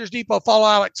at Steelers Depot. Follow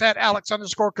Alex at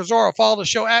Alex_Kozora. Follow the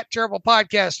show at Terrible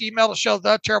Podcast. Email the show,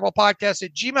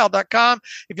 theterriblepodcast@gmail.com.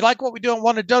 If you like what we do and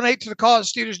want to donate to the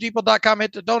cause, SteelersDepot.com.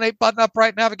 Hit the donate button up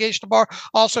right navigational bar.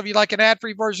 Also, if you like an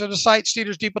ad-free version of the site,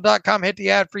 SteelersDepot.com. Hit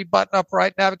the ad-free button up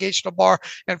right navigational bar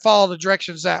and follow the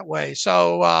directions that way.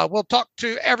 So we'll talk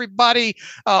to everybody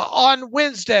on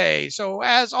Wednesday. So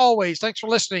as always, thanks for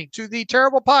listening to the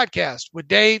Terrible Podcast with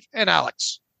Dave and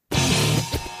Alex.